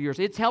last several years.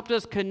 It's helped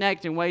us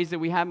connect in ways that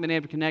we haven't been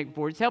able to connect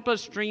before. It's helped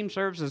us stream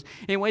services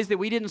in ways that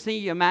we didn't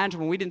see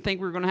imaginable, we didn't think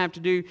we were going to have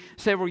to do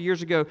several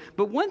years ago.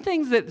 But one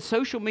thing that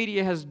social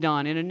media has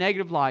done in a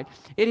negative light,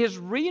 it has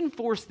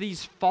reinforced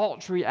these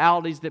false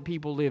realities that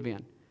people live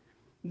in.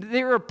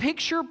 There are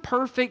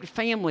picture-perfect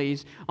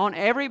families on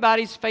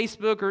everybody's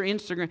Facebook or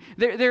Instagram.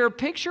 There are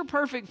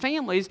picture-perfect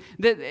families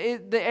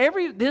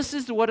this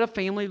is what a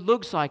family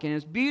looks like, and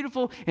it's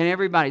beautiful, and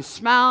everybody's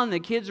smiling. The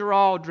kids are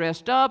all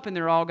dressed up, and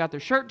they're all got their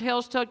shirt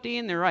tails tucked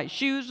in, their right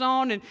shoes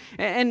on,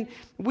 and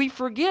we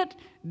forget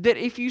that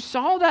if you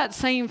saw that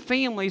same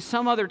family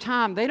some other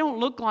time, they don't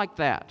look like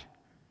that.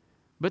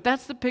 But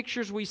that's the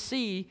pictures we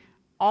see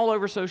all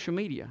over social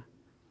media.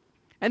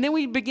 And then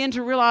we begin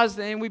to realize,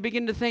 and we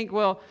begin to think,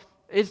 well,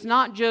 it's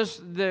not just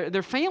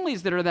their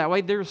families that are that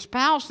way, their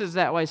spouse is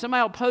that way.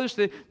 Somebody will post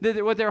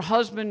what their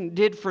husband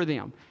did for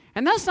them.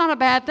 And that's not a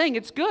bad thing.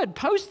 It's good.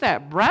 Post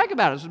that. Brag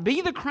about it.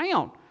 Be the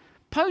crown.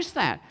 Post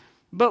that.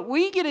 But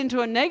we get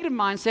into a negative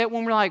mindset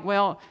when we're like,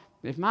 well,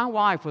 if my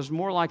wife was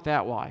more like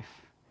that wife,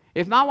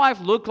 if my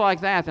wife looked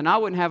like that, then I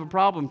wouldn't have a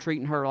problem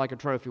treating her like a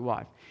trophy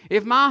wife.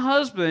 If my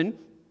husband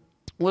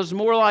was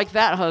more like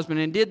that husband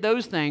and did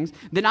those things,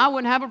 then I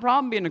wouldn't have a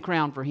problem being a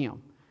crown for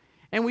him.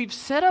 And we've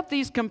set up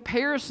these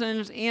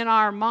comparisons in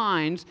our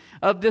minds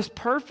of this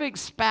perfect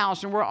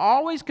spouse, and we're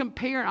always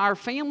comparing our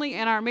family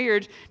and our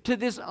marriage to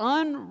this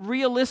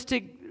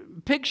unrealistic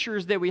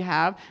pictures that we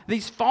have,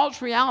 these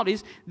false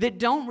realities that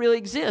don't really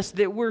exist,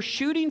 that we're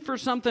shooting for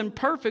something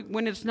perfect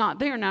when it's not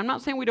there. Now, I'm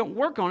not saying we don't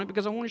work on it,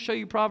 because I want to show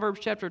you Proverbs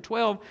chapter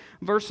 12,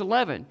 verse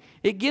 11.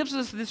 It gives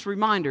us this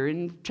reminder.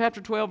 In chapter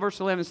 12, verse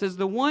 11, it says,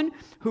 "The one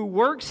who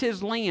works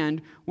his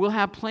land will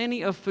have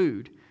plenty of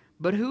food,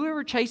 but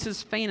whoever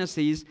chases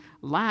fantasies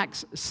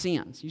lacks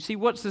sense." You see,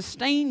 what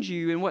sustains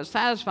you and what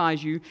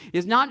satisfies you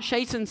is not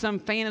chasing some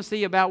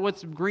fantasy about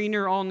what's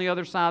greener on the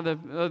other side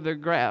of the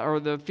grass or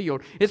the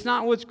field. It's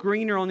not what's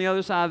greener on the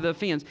other side of the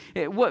fence.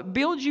 What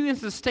builds you and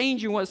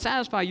sustains you and what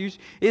satisfies you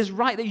is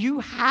right that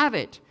you have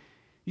it.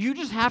 You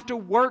just have to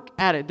work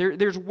at it.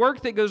 There's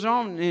work that goes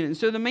on in it.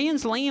 So the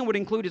man's land would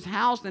include his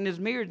house and his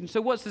marriage. And so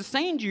what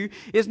sustains you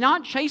is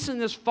not chasing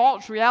this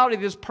false reality,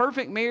 this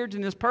perfect marriage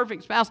and this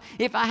perfect spouse.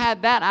 If I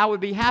had that, I would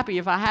be happy.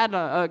 If I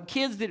had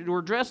kids that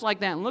were dressed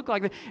like that and looked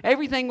like that,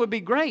 everything would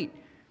be great.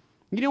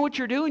 You know what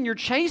you're doing? You're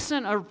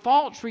chasing a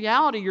false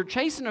reality. You're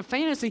chasing a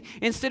fantasy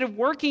instead of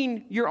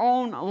working your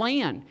own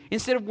land,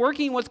 instead of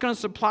working what's going to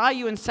supply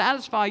you and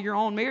satisfy your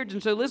own marriage.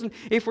 And so listen,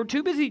 if we're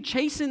too busy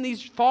chasing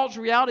these false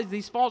realities,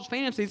 these false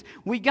fantasies,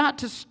 we got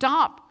to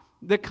stop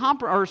the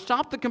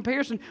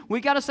comparison. We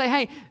got to say,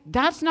 hey,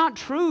 that's not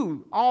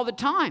true all the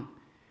time.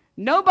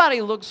 Nobody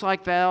looks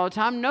like that all the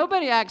time.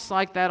 Nobody acts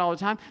like that all the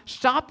time.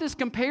 Stop this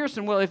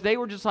comparison. Well, if they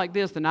were just like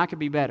this, then I could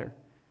be better.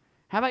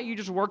 How about you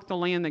just work the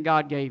land that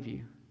God gave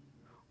you?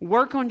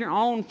 Work on your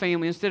own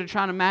family instead of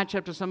trying to match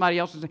up to somebody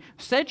else's.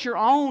 Set your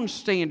own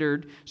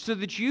standard so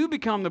that you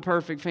become the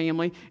perfect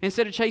family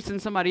instead of chasing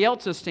somebody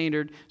else's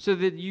standard so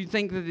that you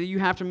think that you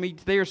have to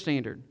meet their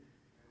standard.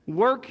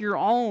 Work your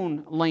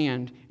own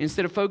land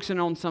instead of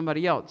focusing on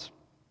somebody else.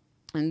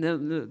 And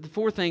the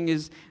fourth thing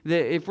is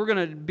that if we're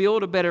going to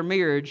build a better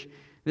marriage,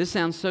 this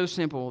sounds so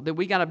simple, that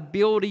we got to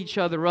build each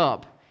other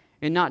up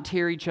and not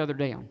tear each other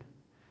down.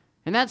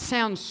 And that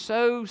sounds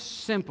so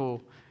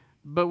simple.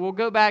 But we'll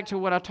go back to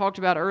what I talked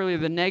about earlier,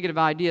 the negative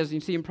ideas. You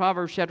see in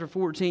Proverbs chapter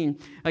 14,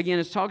 again,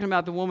 it's talking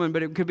about the woman,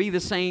 but it could be the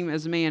same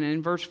as the man. And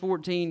in verse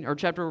 14, or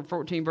chapter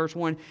 14, verse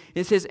 1,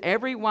 it says,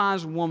 "Every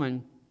wise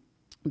woman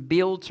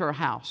builds her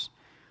house,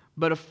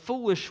 but a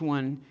foolish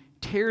one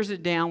tears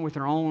it down with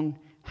her own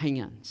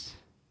hands."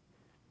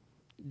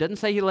 It doesn't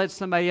say he lets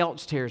somebody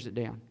else tears it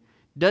down.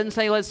 It doesn't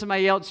say let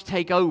somebody else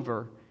take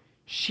over.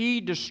 She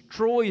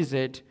destroys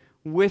it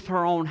with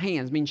her own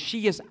hands. I mean,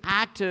 she is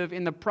active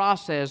in the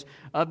process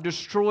of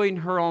destroying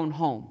her own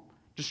home,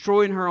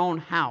 destroying her own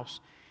house.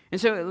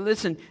 And so,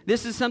 listen,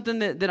 this is something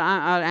that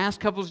I ask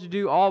couples to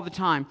do all the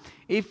time.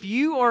 If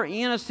you are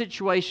in a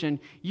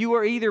situation, you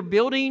are either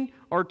building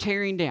or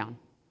tearing down.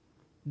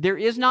 There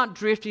is not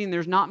drifting.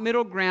 There's not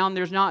middle ground.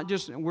 There's not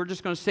just, we're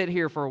just going to sit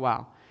here for a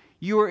while.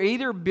 You are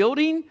either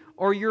building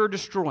or you're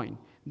destroying.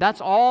 That's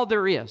all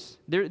there is.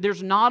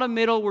 There's not a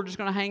middle. We're just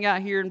going to hang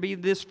out here and be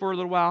this for a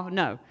little while.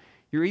 No.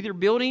 You're either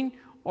building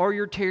or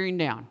you're tearing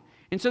down.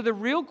 And so the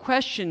real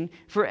question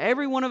for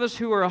every one of us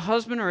who are a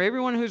husband or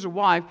everyone who's a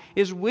wife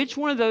is, which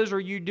one of those are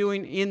you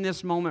doing in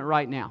this moment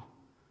right now?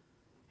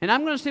 And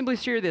I'm going to simply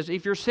share this.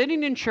 If you're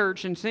sitting in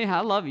church and saying,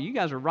 I love you, you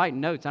guys are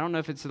writing notes. I don't know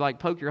if it's like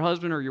poke your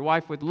husband or your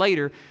wife with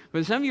later,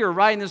 but some of you are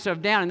writing this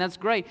stuff down, and that's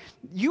great.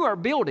 You are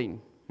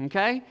building,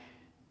 okay?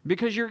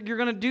 Because you're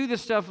going to do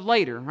this stuff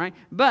later, right?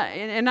 But,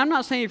 and I'm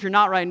not saying if you're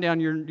not writing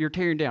down, you're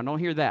tearing down. Don't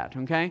hear that,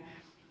 okay?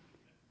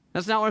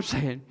 That's not what I'm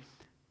saying.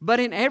 But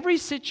in every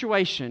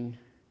situation,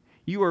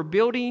 you are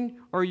building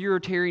or you're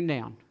tearing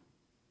down.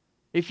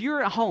 If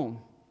you're at home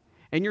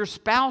and your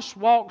spouse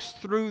walks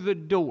through the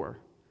door,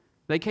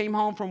 they came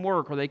home from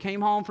work or they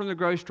came home from the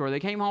grocery store, they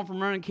came home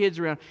from running kids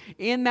around,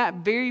 in that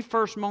very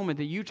first moment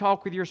that you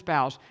talk with your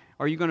spouse,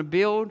 are you going to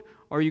build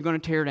or are you going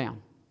to tear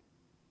down?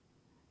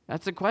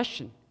 That's the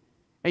question.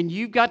 And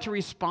you've got to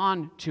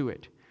respond to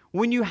it.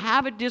 When you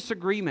have a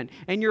disagreement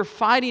and you're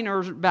fighting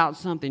about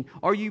something,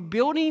 are you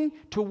building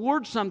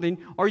towards something,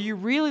 or are you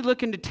really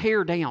looking to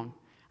tear down?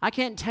 I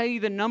can't tell you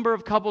the number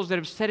of couples that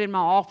have sat in my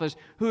office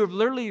who have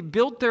literally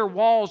built their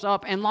walls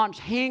up and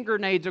launched hand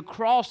grenades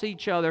across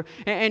each other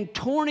and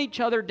torn each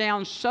other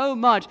down so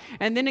much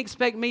and then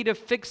expect me to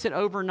fix it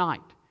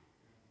overnight.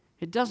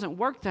 It doesn't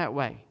work that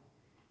way.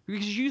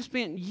 Because you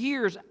spent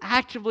years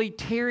actively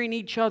tearing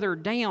each other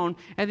down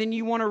and then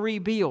you want to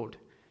rebuild.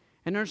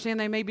 And understand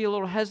they may be a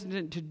little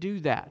hesitant to do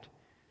that.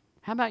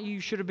 How about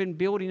you should have been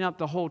building up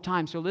the whole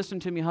time? So listen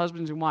to me,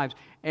 husbands and wives.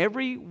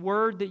 Every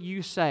word that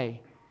you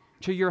say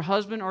to your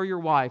husband or your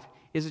wife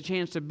is a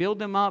chance to build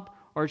them up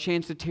or a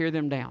chance to tear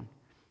them down.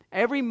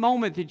 Every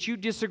moment that you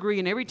disagree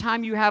and every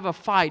time you have a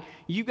fight,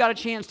 you've got a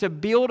chance to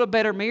build a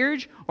better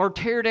marriage or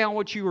tear down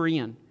what you were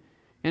in.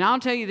 And I'll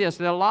tell you this,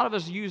 that a lot of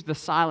us use the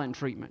silent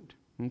treatment.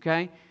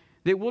 okay?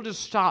 That we'll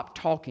just stop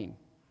talking.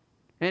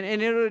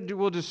 And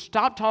we'll just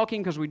stop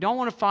talking because we don't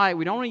want to fight.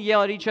 We don't want to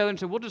yell at each other, and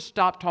so we'll just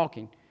stop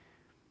talking.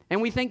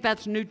 And we think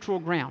that's neutral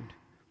ground.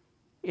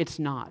 It's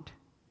not.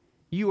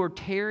 You are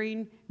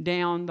tearing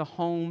down the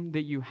home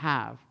that you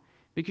have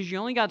because you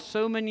only got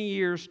so many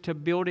years to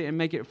build it and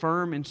make it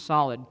firm and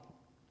solid.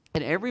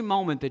 At every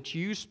moment that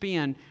you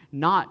spend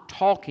not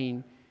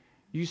talking,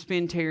 you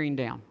spend tearing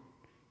down.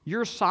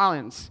 Your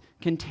silence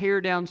can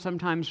tear down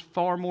sometimes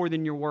far more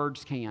than your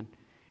words can.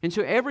 And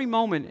so every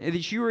moment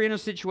that you are in a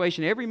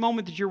situation, every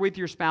moment that you're with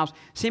your spouse,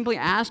 simply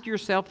ask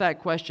yourself that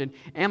question: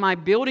 am I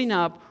building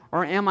up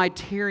or am I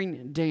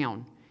tearing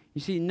down?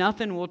 You see,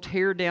 nothing will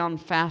tear down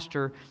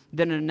faster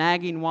than a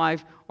nagging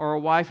wife or a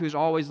wife who's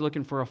always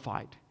looking for a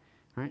fight.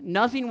 Right?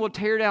 Nothing will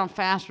tear down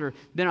faster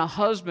than a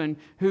husband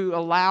who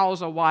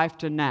allows a wife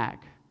to nag.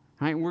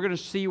 Right? We're going to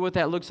see what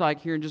that looks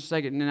like here in just a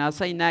second. And I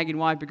say nagging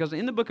wife because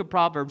in the book of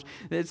Proverbs,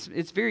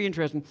 it's very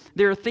interesting.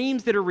 There are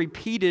themes that are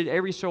repeated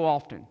every so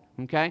often.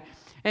 Okay?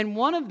 And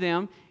one of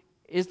them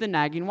is the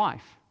nagging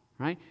wife.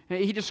 Right?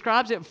 He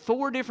describes it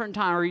 4 different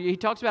times, or he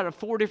talks about it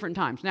 4 different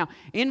times. Now,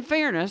 in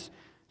fairness,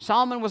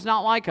 Solomon was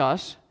not like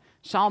us.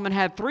 Solomon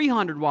had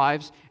 300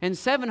 wives, and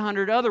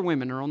 700 other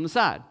women are on the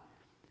side.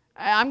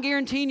 I'm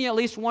guaranteeing you at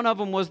least one of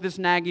them was this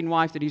nagging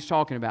wife that he's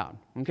talking about.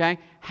 Okay?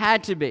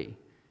 Had to be.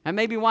 And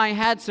maybe why he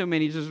had so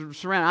many just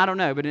surrounded, I don't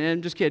know, but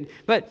I'm just kidding.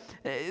 But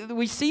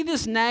we see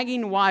this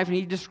nagging wife, and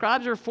he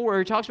describes her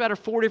he talks about her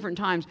 4 different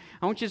times.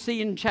 I want you to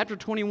see in chapter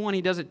 21,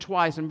 he does it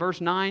twice, in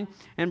verse 9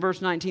 and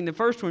verse 19. The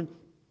first one,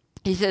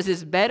 he says,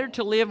 it's better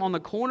to live on the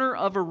corner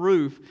of a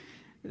roof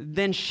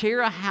than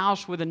share a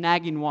house with a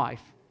nagging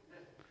wife.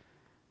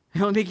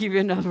 Let me give you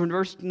another one,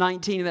 verse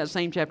 19 of that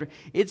same chapter.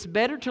 It's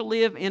better to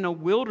live in a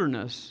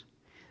wilderness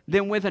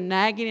than with a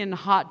nagging and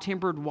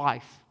hot-tempered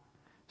wife.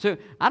 So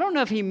I don't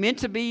know if he meant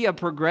to be a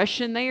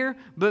progression there,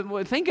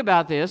 but think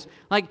about this.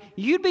 Like,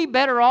 you'd be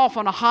better off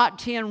on a hot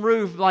tin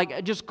roof,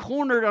 like just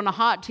cornered on a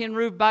hot tin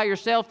roof by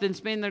yourself than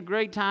spending a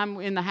great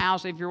time in the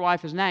house if your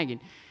wife is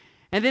nagging.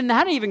 And then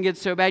that even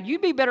gets so bad,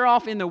 you'd be better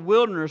off in the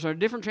wilderness, or a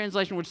different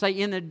translation would say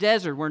in the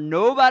desert, where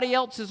nobody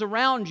else is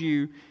around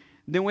you,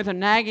 than with a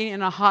nagging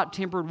and a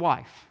hot-tempered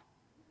wife.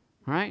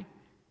 All right?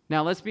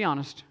 Now, let's be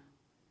honest.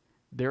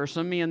 There are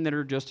some men that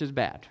are just as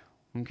bad.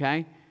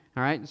 Okay?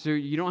 All right? So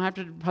you don't have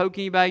to poke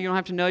anybody, you don't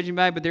have to nudge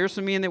anybody, but there are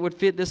some men that would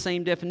fit the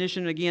same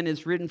definition. Again,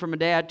 it's written from a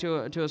dad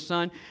to a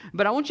son.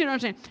 But I want you to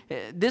understand,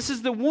 this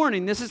is the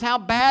warning. This is how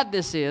bad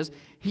this is.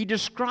 He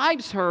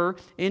describes her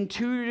in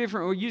 2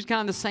 different, or use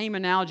kind of the same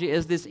analogy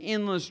as this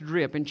endless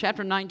drip. In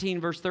chapter 19,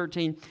 verse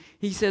 13,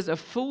 he says, a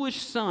foolish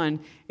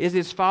son is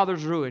his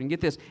father's ruin. And get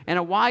this, and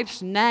a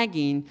wife's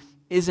nagging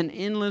is an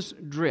endless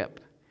drip.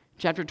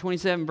 Chapter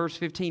 27, verse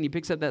 15, he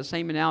picks up that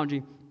same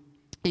analogy.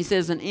 He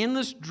says, an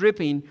endless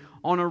dripping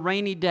on a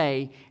rainy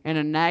day and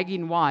a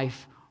nagging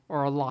wife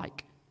are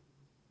alike.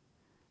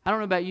 I don't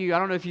know about you. I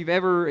don't know if you've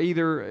ever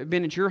either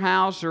been at your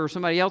house or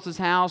somebody else's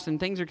house and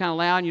things are kind of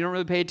loud and you don't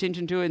really pay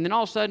attention to it, and then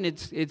all of a sudden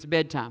it's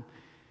bedtime.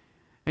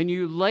 And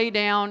you lay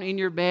down in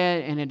your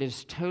bed and it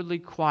is totally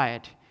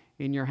quiet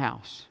in your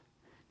house.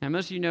 Now,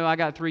 most of you know I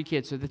got 3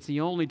 kids, so that's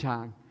the only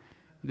time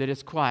that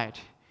it's quiet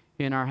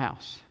in our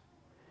house.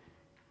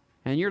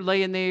 And you're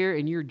laying there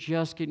and you're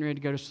just getting ready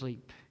to go to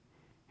sleep.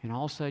 And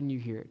all of a sudden you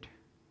hear it.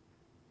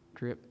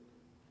 Drip,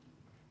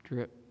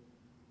 drip,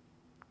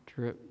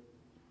 drip,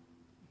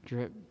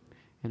 drip.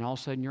 And all of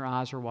a sudden your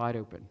eyes are wide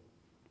open.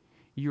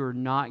 You are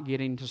not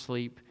getting to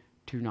sleep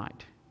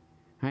tonight.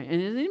 Right?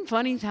 And isn't it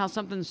funny how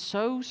something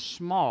so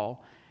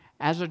small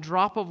as a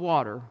drop of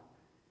water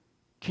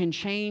can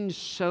change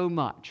so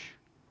much?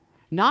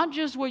 Not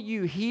just what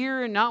you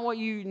hear and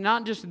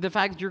not just the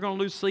fact that you're going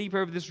to lose sleep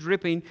over this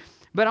dripping,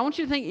 but I want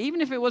you to think, even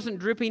if it wasn't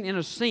dripping in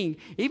a sink,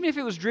 even if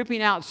it was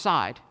dripping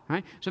outside,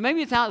 right? So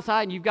maybe it's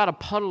outside and you've got a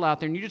puddle out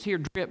there and you just hear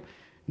drip,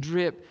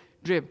 drip,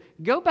 drip.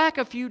 Go back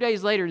a few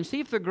days later and see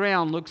if the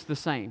ground looks the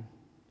same.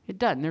 It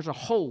doesn't. There's a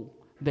hole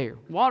there.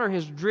 Water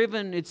has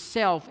driven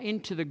itself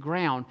into the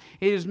ground.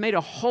 It has made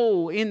a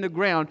hole in the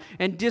ground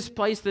and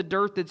displaced the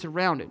dirt that's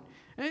around it.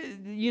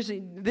 You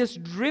see, this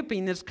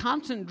dripping, this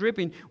constant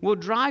dripping will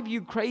drive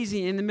you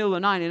crazy in the middle of the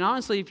night. And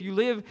honestly, if you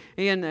live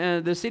in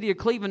the city of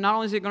Cleveland, not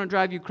only is it going to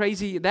drive you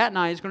crazy that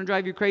night, it's going to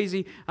drive you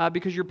crazy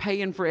because you're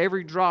paying for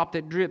every drop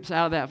that drips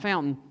out of that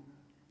fountain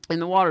in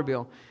the water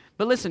bill.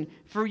 But listen,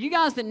 for you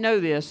guys that know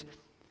this,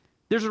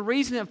 there's a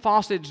reason that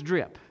faucets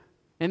drip.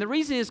 And the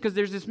reason is because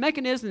there's this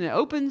mechanism that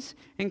opens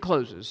and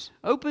closes.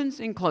 Opens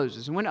and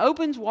closes. And when it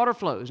opens, water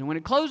flows. And when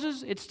it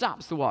closes, it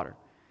stops the water.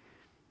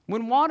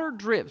 When water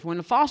drips, when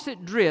the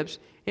faucet drips,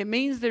 it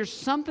means there's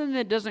something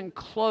that doesn't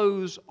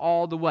close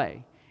all the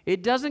way.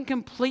 It doesn't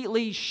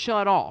completely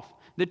shut off.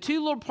 The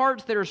 2 little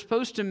parts that are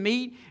supposed to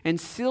meet and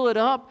seal it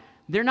up,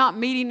 they're not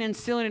meeting and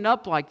sealing it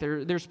up like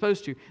they're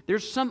supposed to.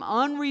 There's some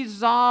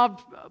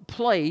unresolved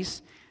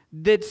place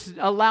that's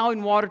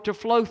allowing water to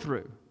flow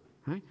through.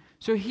 Right?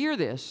 So hear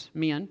this,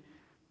 men.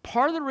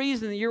 Part of the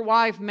reason that your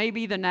wife may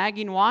be the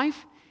nagging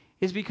wife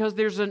is because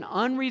there's an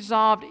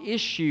unresolved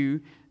issue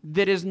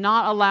that is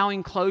not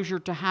allowing closure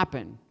to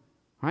happen.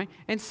 right?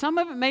 And some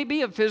of it may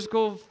be a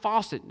physical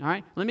faucet, all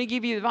right? Let me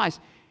give you advice.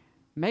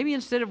 Maybe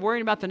instead of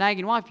worrying about the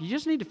nagging wife, you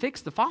just need to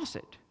fix the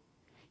faucet.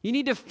 You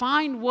need to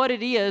find what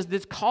it is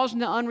that's causing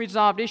the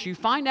unresolved issue.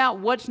 Find out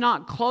what's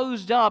not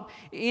closed up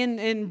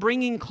in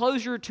bringing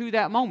closure to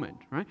that moment,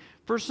 right?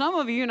 For some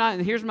of you,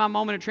 and here's my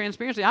moment of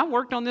transparency, I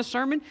worked on this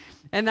sermon,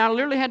 and I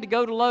literally had to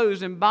go to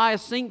Lowe's and buy a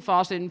sink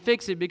faucet and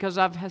fix it because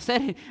I've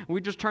said it, we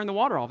just turned the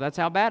water off. That's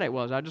how bad it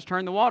was. I just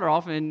turned the water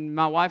off, and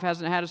my wife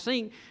hasn't had a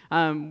sink.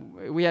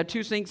 We had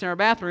 2 sinks in our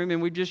bathroom,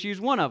 and we just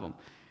used one of them.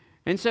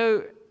 And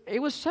so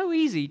it was so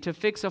easy to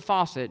fix a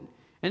faucet.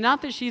 And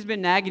not that she's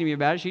been nagging me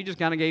about it. She just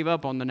kind of gave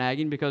up on the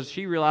nagging because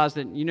she realized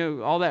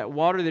that, all that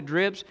water that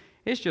drips,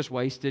 it's just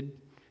wasted.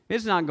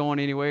 It's not going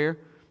anywhere,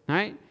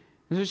 right?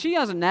 And so she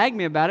hasn't nagged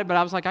me about it, but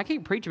I was like, I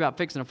can't preach about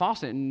fixing a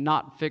faucet and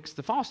not fix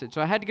the faucet.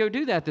 So I had to go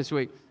do that this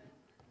week.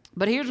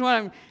 But here's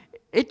what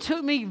it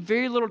took me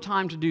very little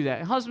time to do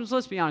that. Husbands,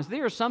 let's be honest.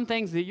 There are some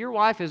things that your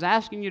wife is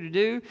asking you to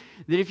do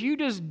that if you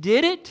just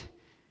did it,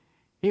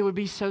 it would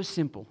be so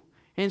simple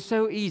and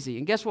so easy.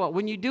 And guess what?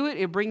 When you do it,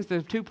 it brings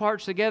the 2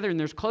 parts together and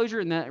there's closure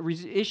and that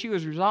issue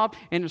is resolved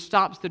and it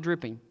stops the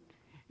dripping.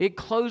 It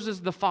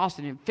closes the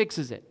faucet and it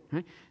fixes it.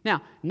 Right?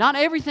 Now, not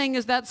everything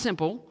is that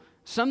simple.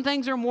 Some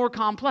things are more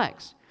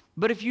complex.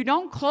 But if you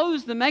don't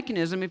close the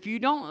mechanism, if you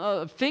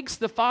don't fix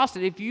the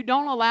faucet, if you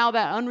don't allow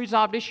that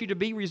unresolved issue to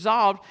be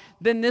resolved,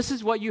 then this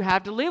is what you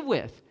have to live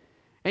with.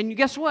 And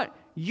guess what?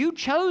 You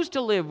chose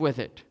to live with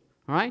it.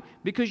 All right?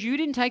 Because you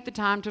didn't take the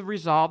time to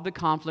resolve the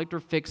conflict or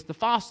fix the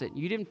faucet.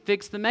 You didn't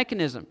fix the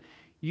mechanism.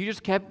 You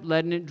just kept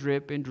letting it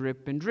drip and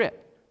drip and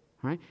drip.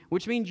 All right?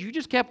 Which means you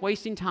just kept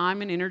wasting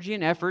time and energy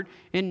and effort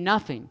in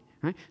nothing.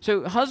 Right?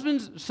 So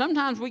husbands,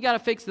 sometimes we got to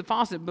fix the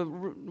faucet, but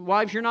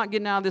wives, you're not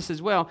getting out of this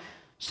as well.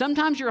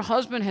 Sometimes your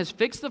husband has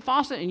fixed the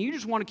faucet and you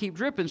just want to keep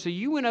dripping, so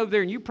you went over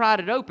there and you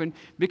pried it open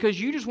because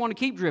you just want to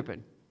keep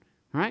dripping.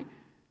 All right?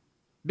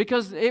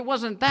 Because it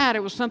wasn't that, it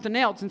was something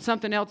else and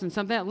something else and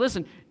something else.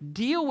 Listen,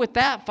 deal with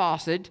that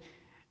faucet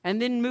and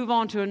then move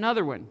on to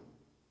another one.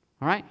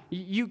 All right?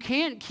 You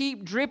can't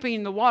keep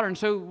dripping the water. And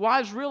so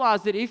wives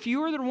realize that if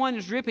you're the one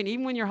that's dripping,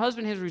 even when your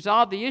husband has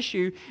resolved the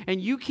issue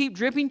and you keep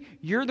dripping,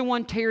 you're the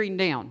one tearing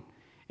down.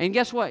 And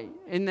guess what?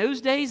 In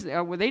those days,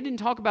 they didn't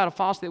talk about a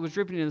faucet that was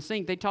dripping in the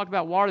sink. They talked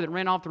about water that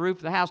ran off the roof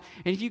of the house.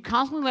 And if you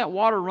constantly let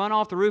water run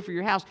off the roof of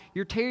your house,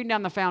 you're tearing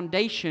down the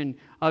foundation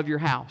of your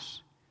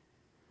house.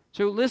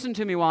 So listen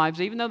to me,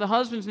 wives. Even though the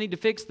husbands need to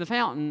fix the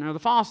fountain or the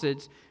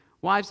faucets,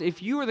 wives,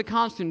 if you are the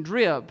constant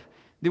drip,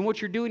 then what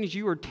you're doing is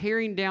you are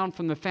tearing down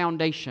from the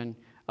foundation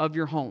of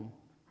your home.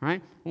 All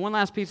right? One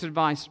last piece of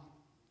advice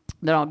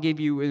that I'll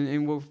give you,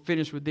 and we'll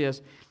finish with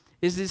this,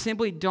 is that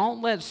simply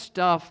don't let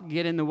stuff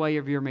get in the way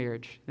of your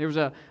marriage. There was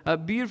a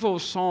beautiful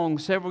song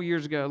several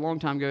years ago, a long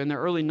time ago, in the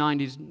early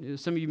 90s.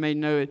 Some of you may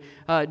know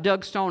it.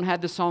 Doug Stone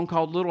had this song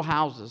called Little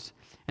Houses.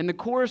 And the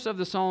chorus of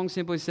the song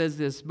simply says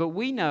this: "But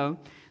we know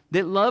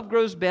that love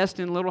grows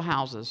best in little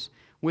houses,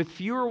 with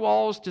fewer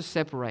walls to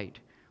separate,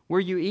 where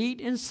you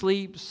eat and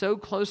sleep so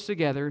close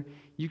together,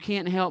 you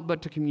can't help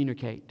but to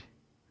communicate."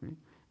 Right?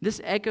 This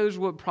echoes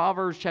what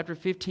Proverbs chapter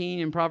 15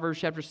 and Proverbs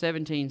chapter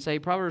 17 say.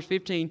 Proverbs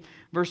 15,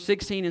 verse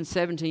 16 and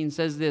 17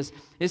 says this.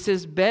 It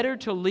says, "Better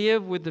to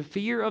live with the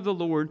fear of the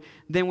Lord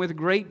than with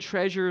great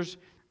treasures,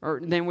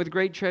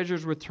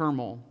 with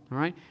turmoil." All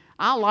right?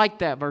 I like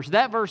that verse.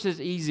 That verse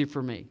is easy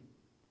for me.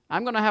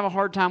 I'm going to have a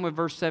hard time with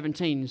verse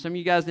 17. Some of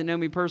you guys that know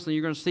me personally,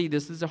 you're going to see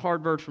this. This is a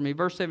hard verse for me.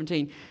 Verse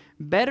 17.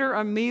 "Better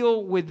a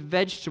meal with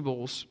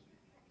vegetables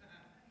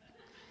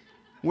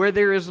where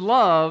there is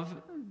love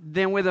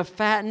than with a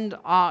fattened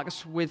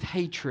ox with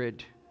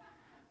hatred."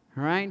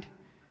 All right?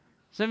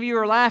 Some of you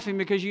are laughing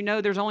because you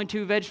know there's only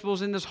 2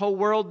 vegetables in this whole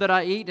world that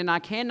I eat, and I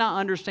cannot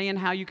understand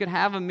how you could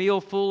have a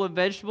meal full of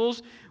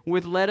vegetables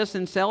with lettuce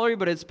and celery,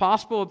 but it's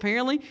possible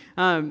apparently.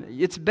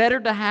 It's better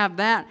to have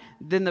that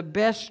than the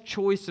best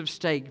choice of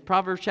steak.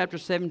 Proverbs chapter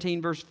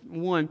 17, verse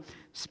 1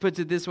 puts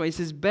it this way. It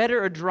says,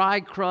 "Better a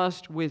dry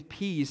crust with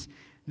peace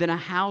than a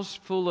house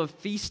full of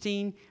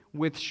feasting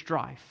with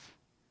strife."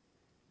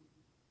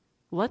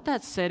 Let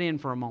that set in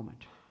for a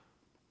moment.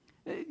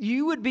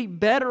 You would be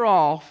better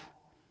off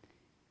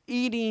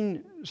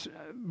eating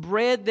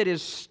bread that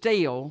is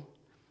stale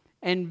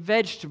and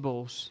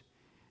vegetables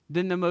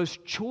than the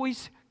most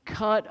choice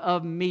cut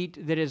of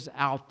meat that is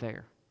out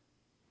there.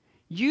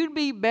 You'd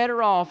be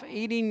better off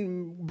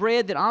eating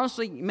bread that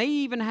honestly may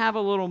even have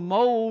a little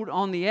mold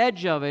on the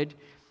edge of it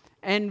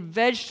and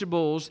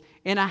vegetables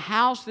in a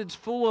house that's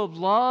full of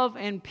love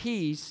and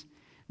peace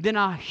than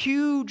a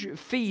huge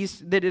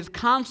feast that is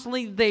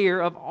constantly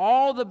there of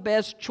all the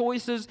best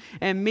choices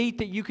and meat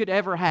that you could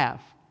ever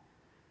have.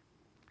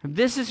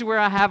 This is where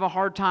I have a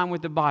hard time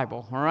with the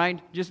Bible, all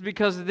right? Just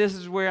because this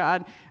is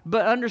where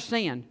but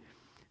understand,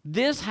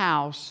 this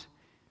house,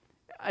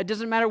 it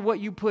doesn't matter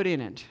what you put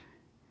in it.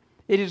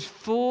 It is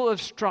full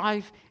of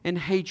strife and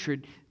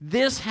hatred.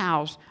 This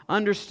house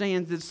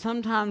understands that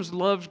sometimes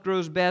love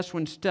grows best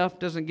when stuff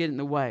doesn't get in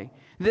the way.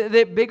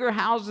 That bigger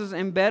houses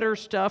and better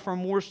stuff or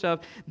more stuff,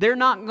 they're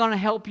not going to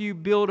help you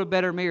build a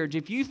better marriage.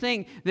 If you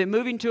think that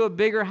moving to a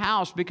bigger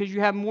house because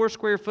you have more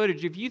square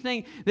footage, if you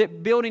think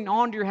that building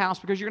onto your house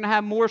because you're going to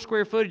have more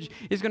square footage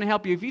is going to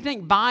help you, if you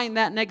think buying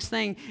that next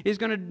thing is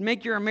going to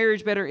make your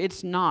marriage better,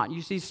 it's not.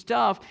 You see,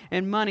 stuff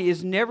and money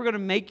is never going to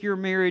make your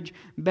marriage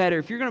better.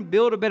 If you're going to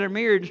build a better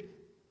marriage,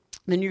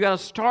 then you got to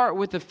start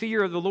with the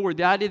fear of the Lord.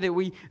 The idea that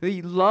we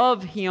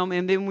love Him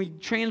and then we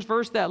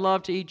transverse that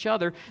love to each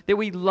other, that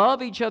we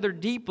love each other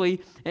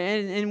deeply.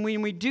 And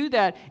when we do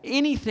that,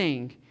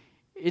 anything,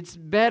 it's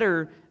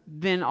better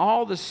than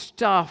all the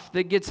stuff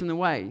that gets in the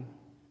way.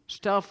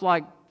 Stuff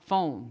like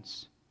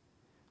phones,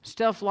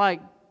 stuff like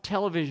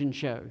television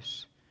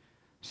shows,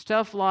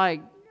 stuff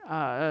like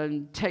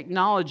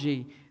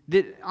technology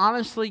that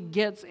honestly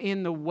gets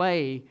in the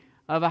way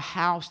of a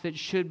house that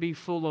should be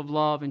full of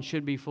love and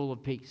should be full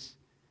of peace.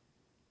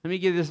 Let me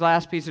give this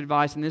last piece of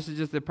advice, and this is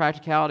just the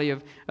practicality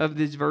of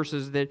these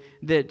verses that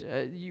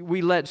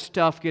we let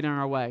stuff get in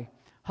our way.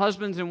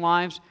 Husbands and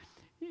wives,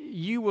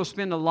 you will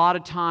spend a lot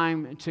of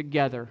time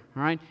together,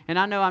 all right? And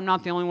I know I'm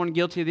not the only one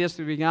guilty of this,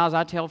 because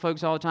I tell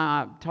folks all the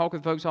time, I talk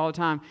with folks all the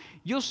time,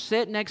 you'll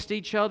sit next to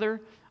each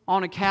other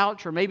on a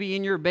couch or maybe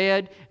in your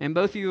bed, and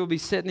both of you will be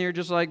sitting there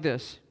just like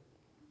this.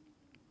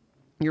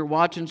 You're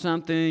watching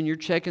something, you're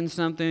checking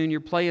something,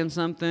 you're playing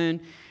something.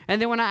 And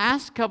then when I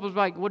ask couples,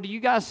 like, well, do you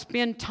guys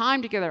spend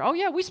time together? Oh,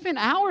 yeah, we spend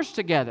hours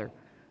together.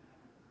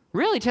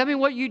 Really? Tell me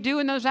what you do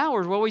in those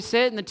hours. Well, we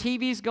sit and the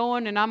TV's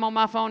going and I'm on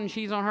my phone and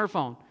she's on her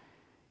phone.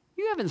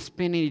 You haven't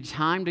spent any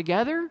time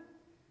together.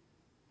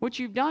 What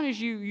you've done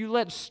is you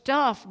let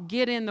stuff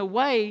get in the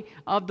way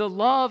of the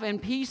love and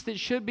peace that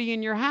should be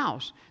in your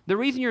house. The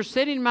reason you're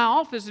sitting in my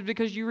office is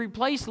because you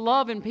replaced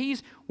love and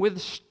peace with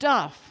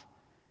stuff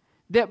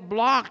that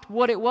blocked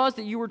what it was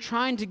that you were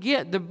trying to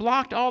get, that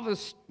blocked all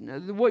this,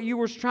 what you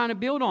were trying to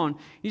build on.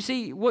 You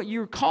see, what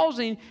you're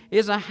causing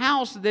is a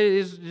house that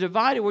is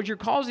divided. What you're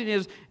causing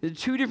is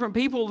two different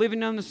people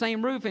living on the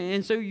same roof.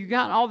 And so you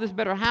got all this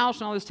better house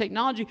and all this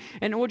technology.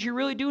 And what you're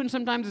really doing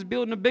sometimes is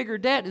building a bigger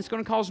debt. And it's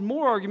going to cause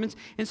more arguments.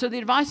 And so the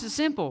advice is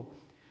simple.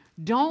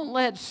 Don't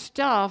let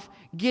stuff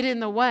get in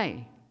the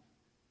way.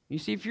 You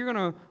see, if you're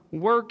going to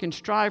work and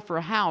strive for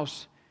a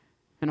house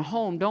and a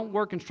home, don't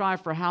work and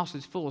strive for a house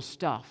that's full of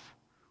stuff.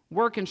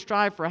 Work and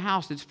strive for a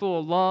house that's full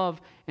of love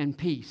and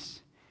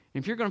peace.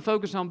 And if you're going to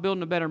focus on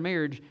building a better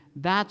marriage,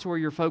 that's where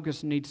your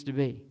focus needs to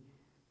be.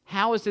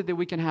 How is it that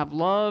we can have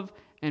love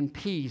and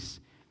peace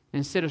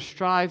instead of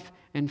strife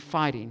and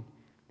fighting?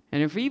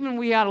 And if even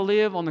we got to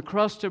live on the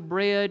crust of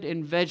bread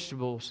and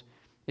vegetables,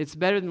 it's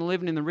better than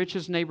living in the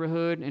richest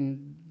neighborhood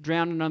and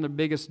drowning under the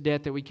biggest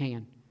debt that we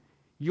can.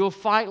 You'll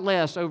fight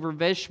less over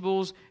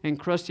vegetables and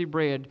crusty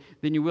bread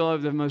than you will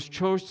over the most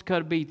choice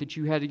cut of beef that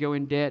you had to go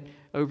in debt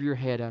over your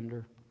head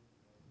under.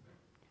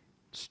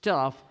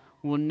 Stuff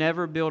will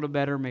never build a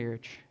better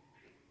marriage.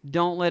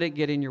 Don't let it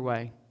get in your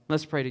way.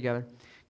 Let's pray together.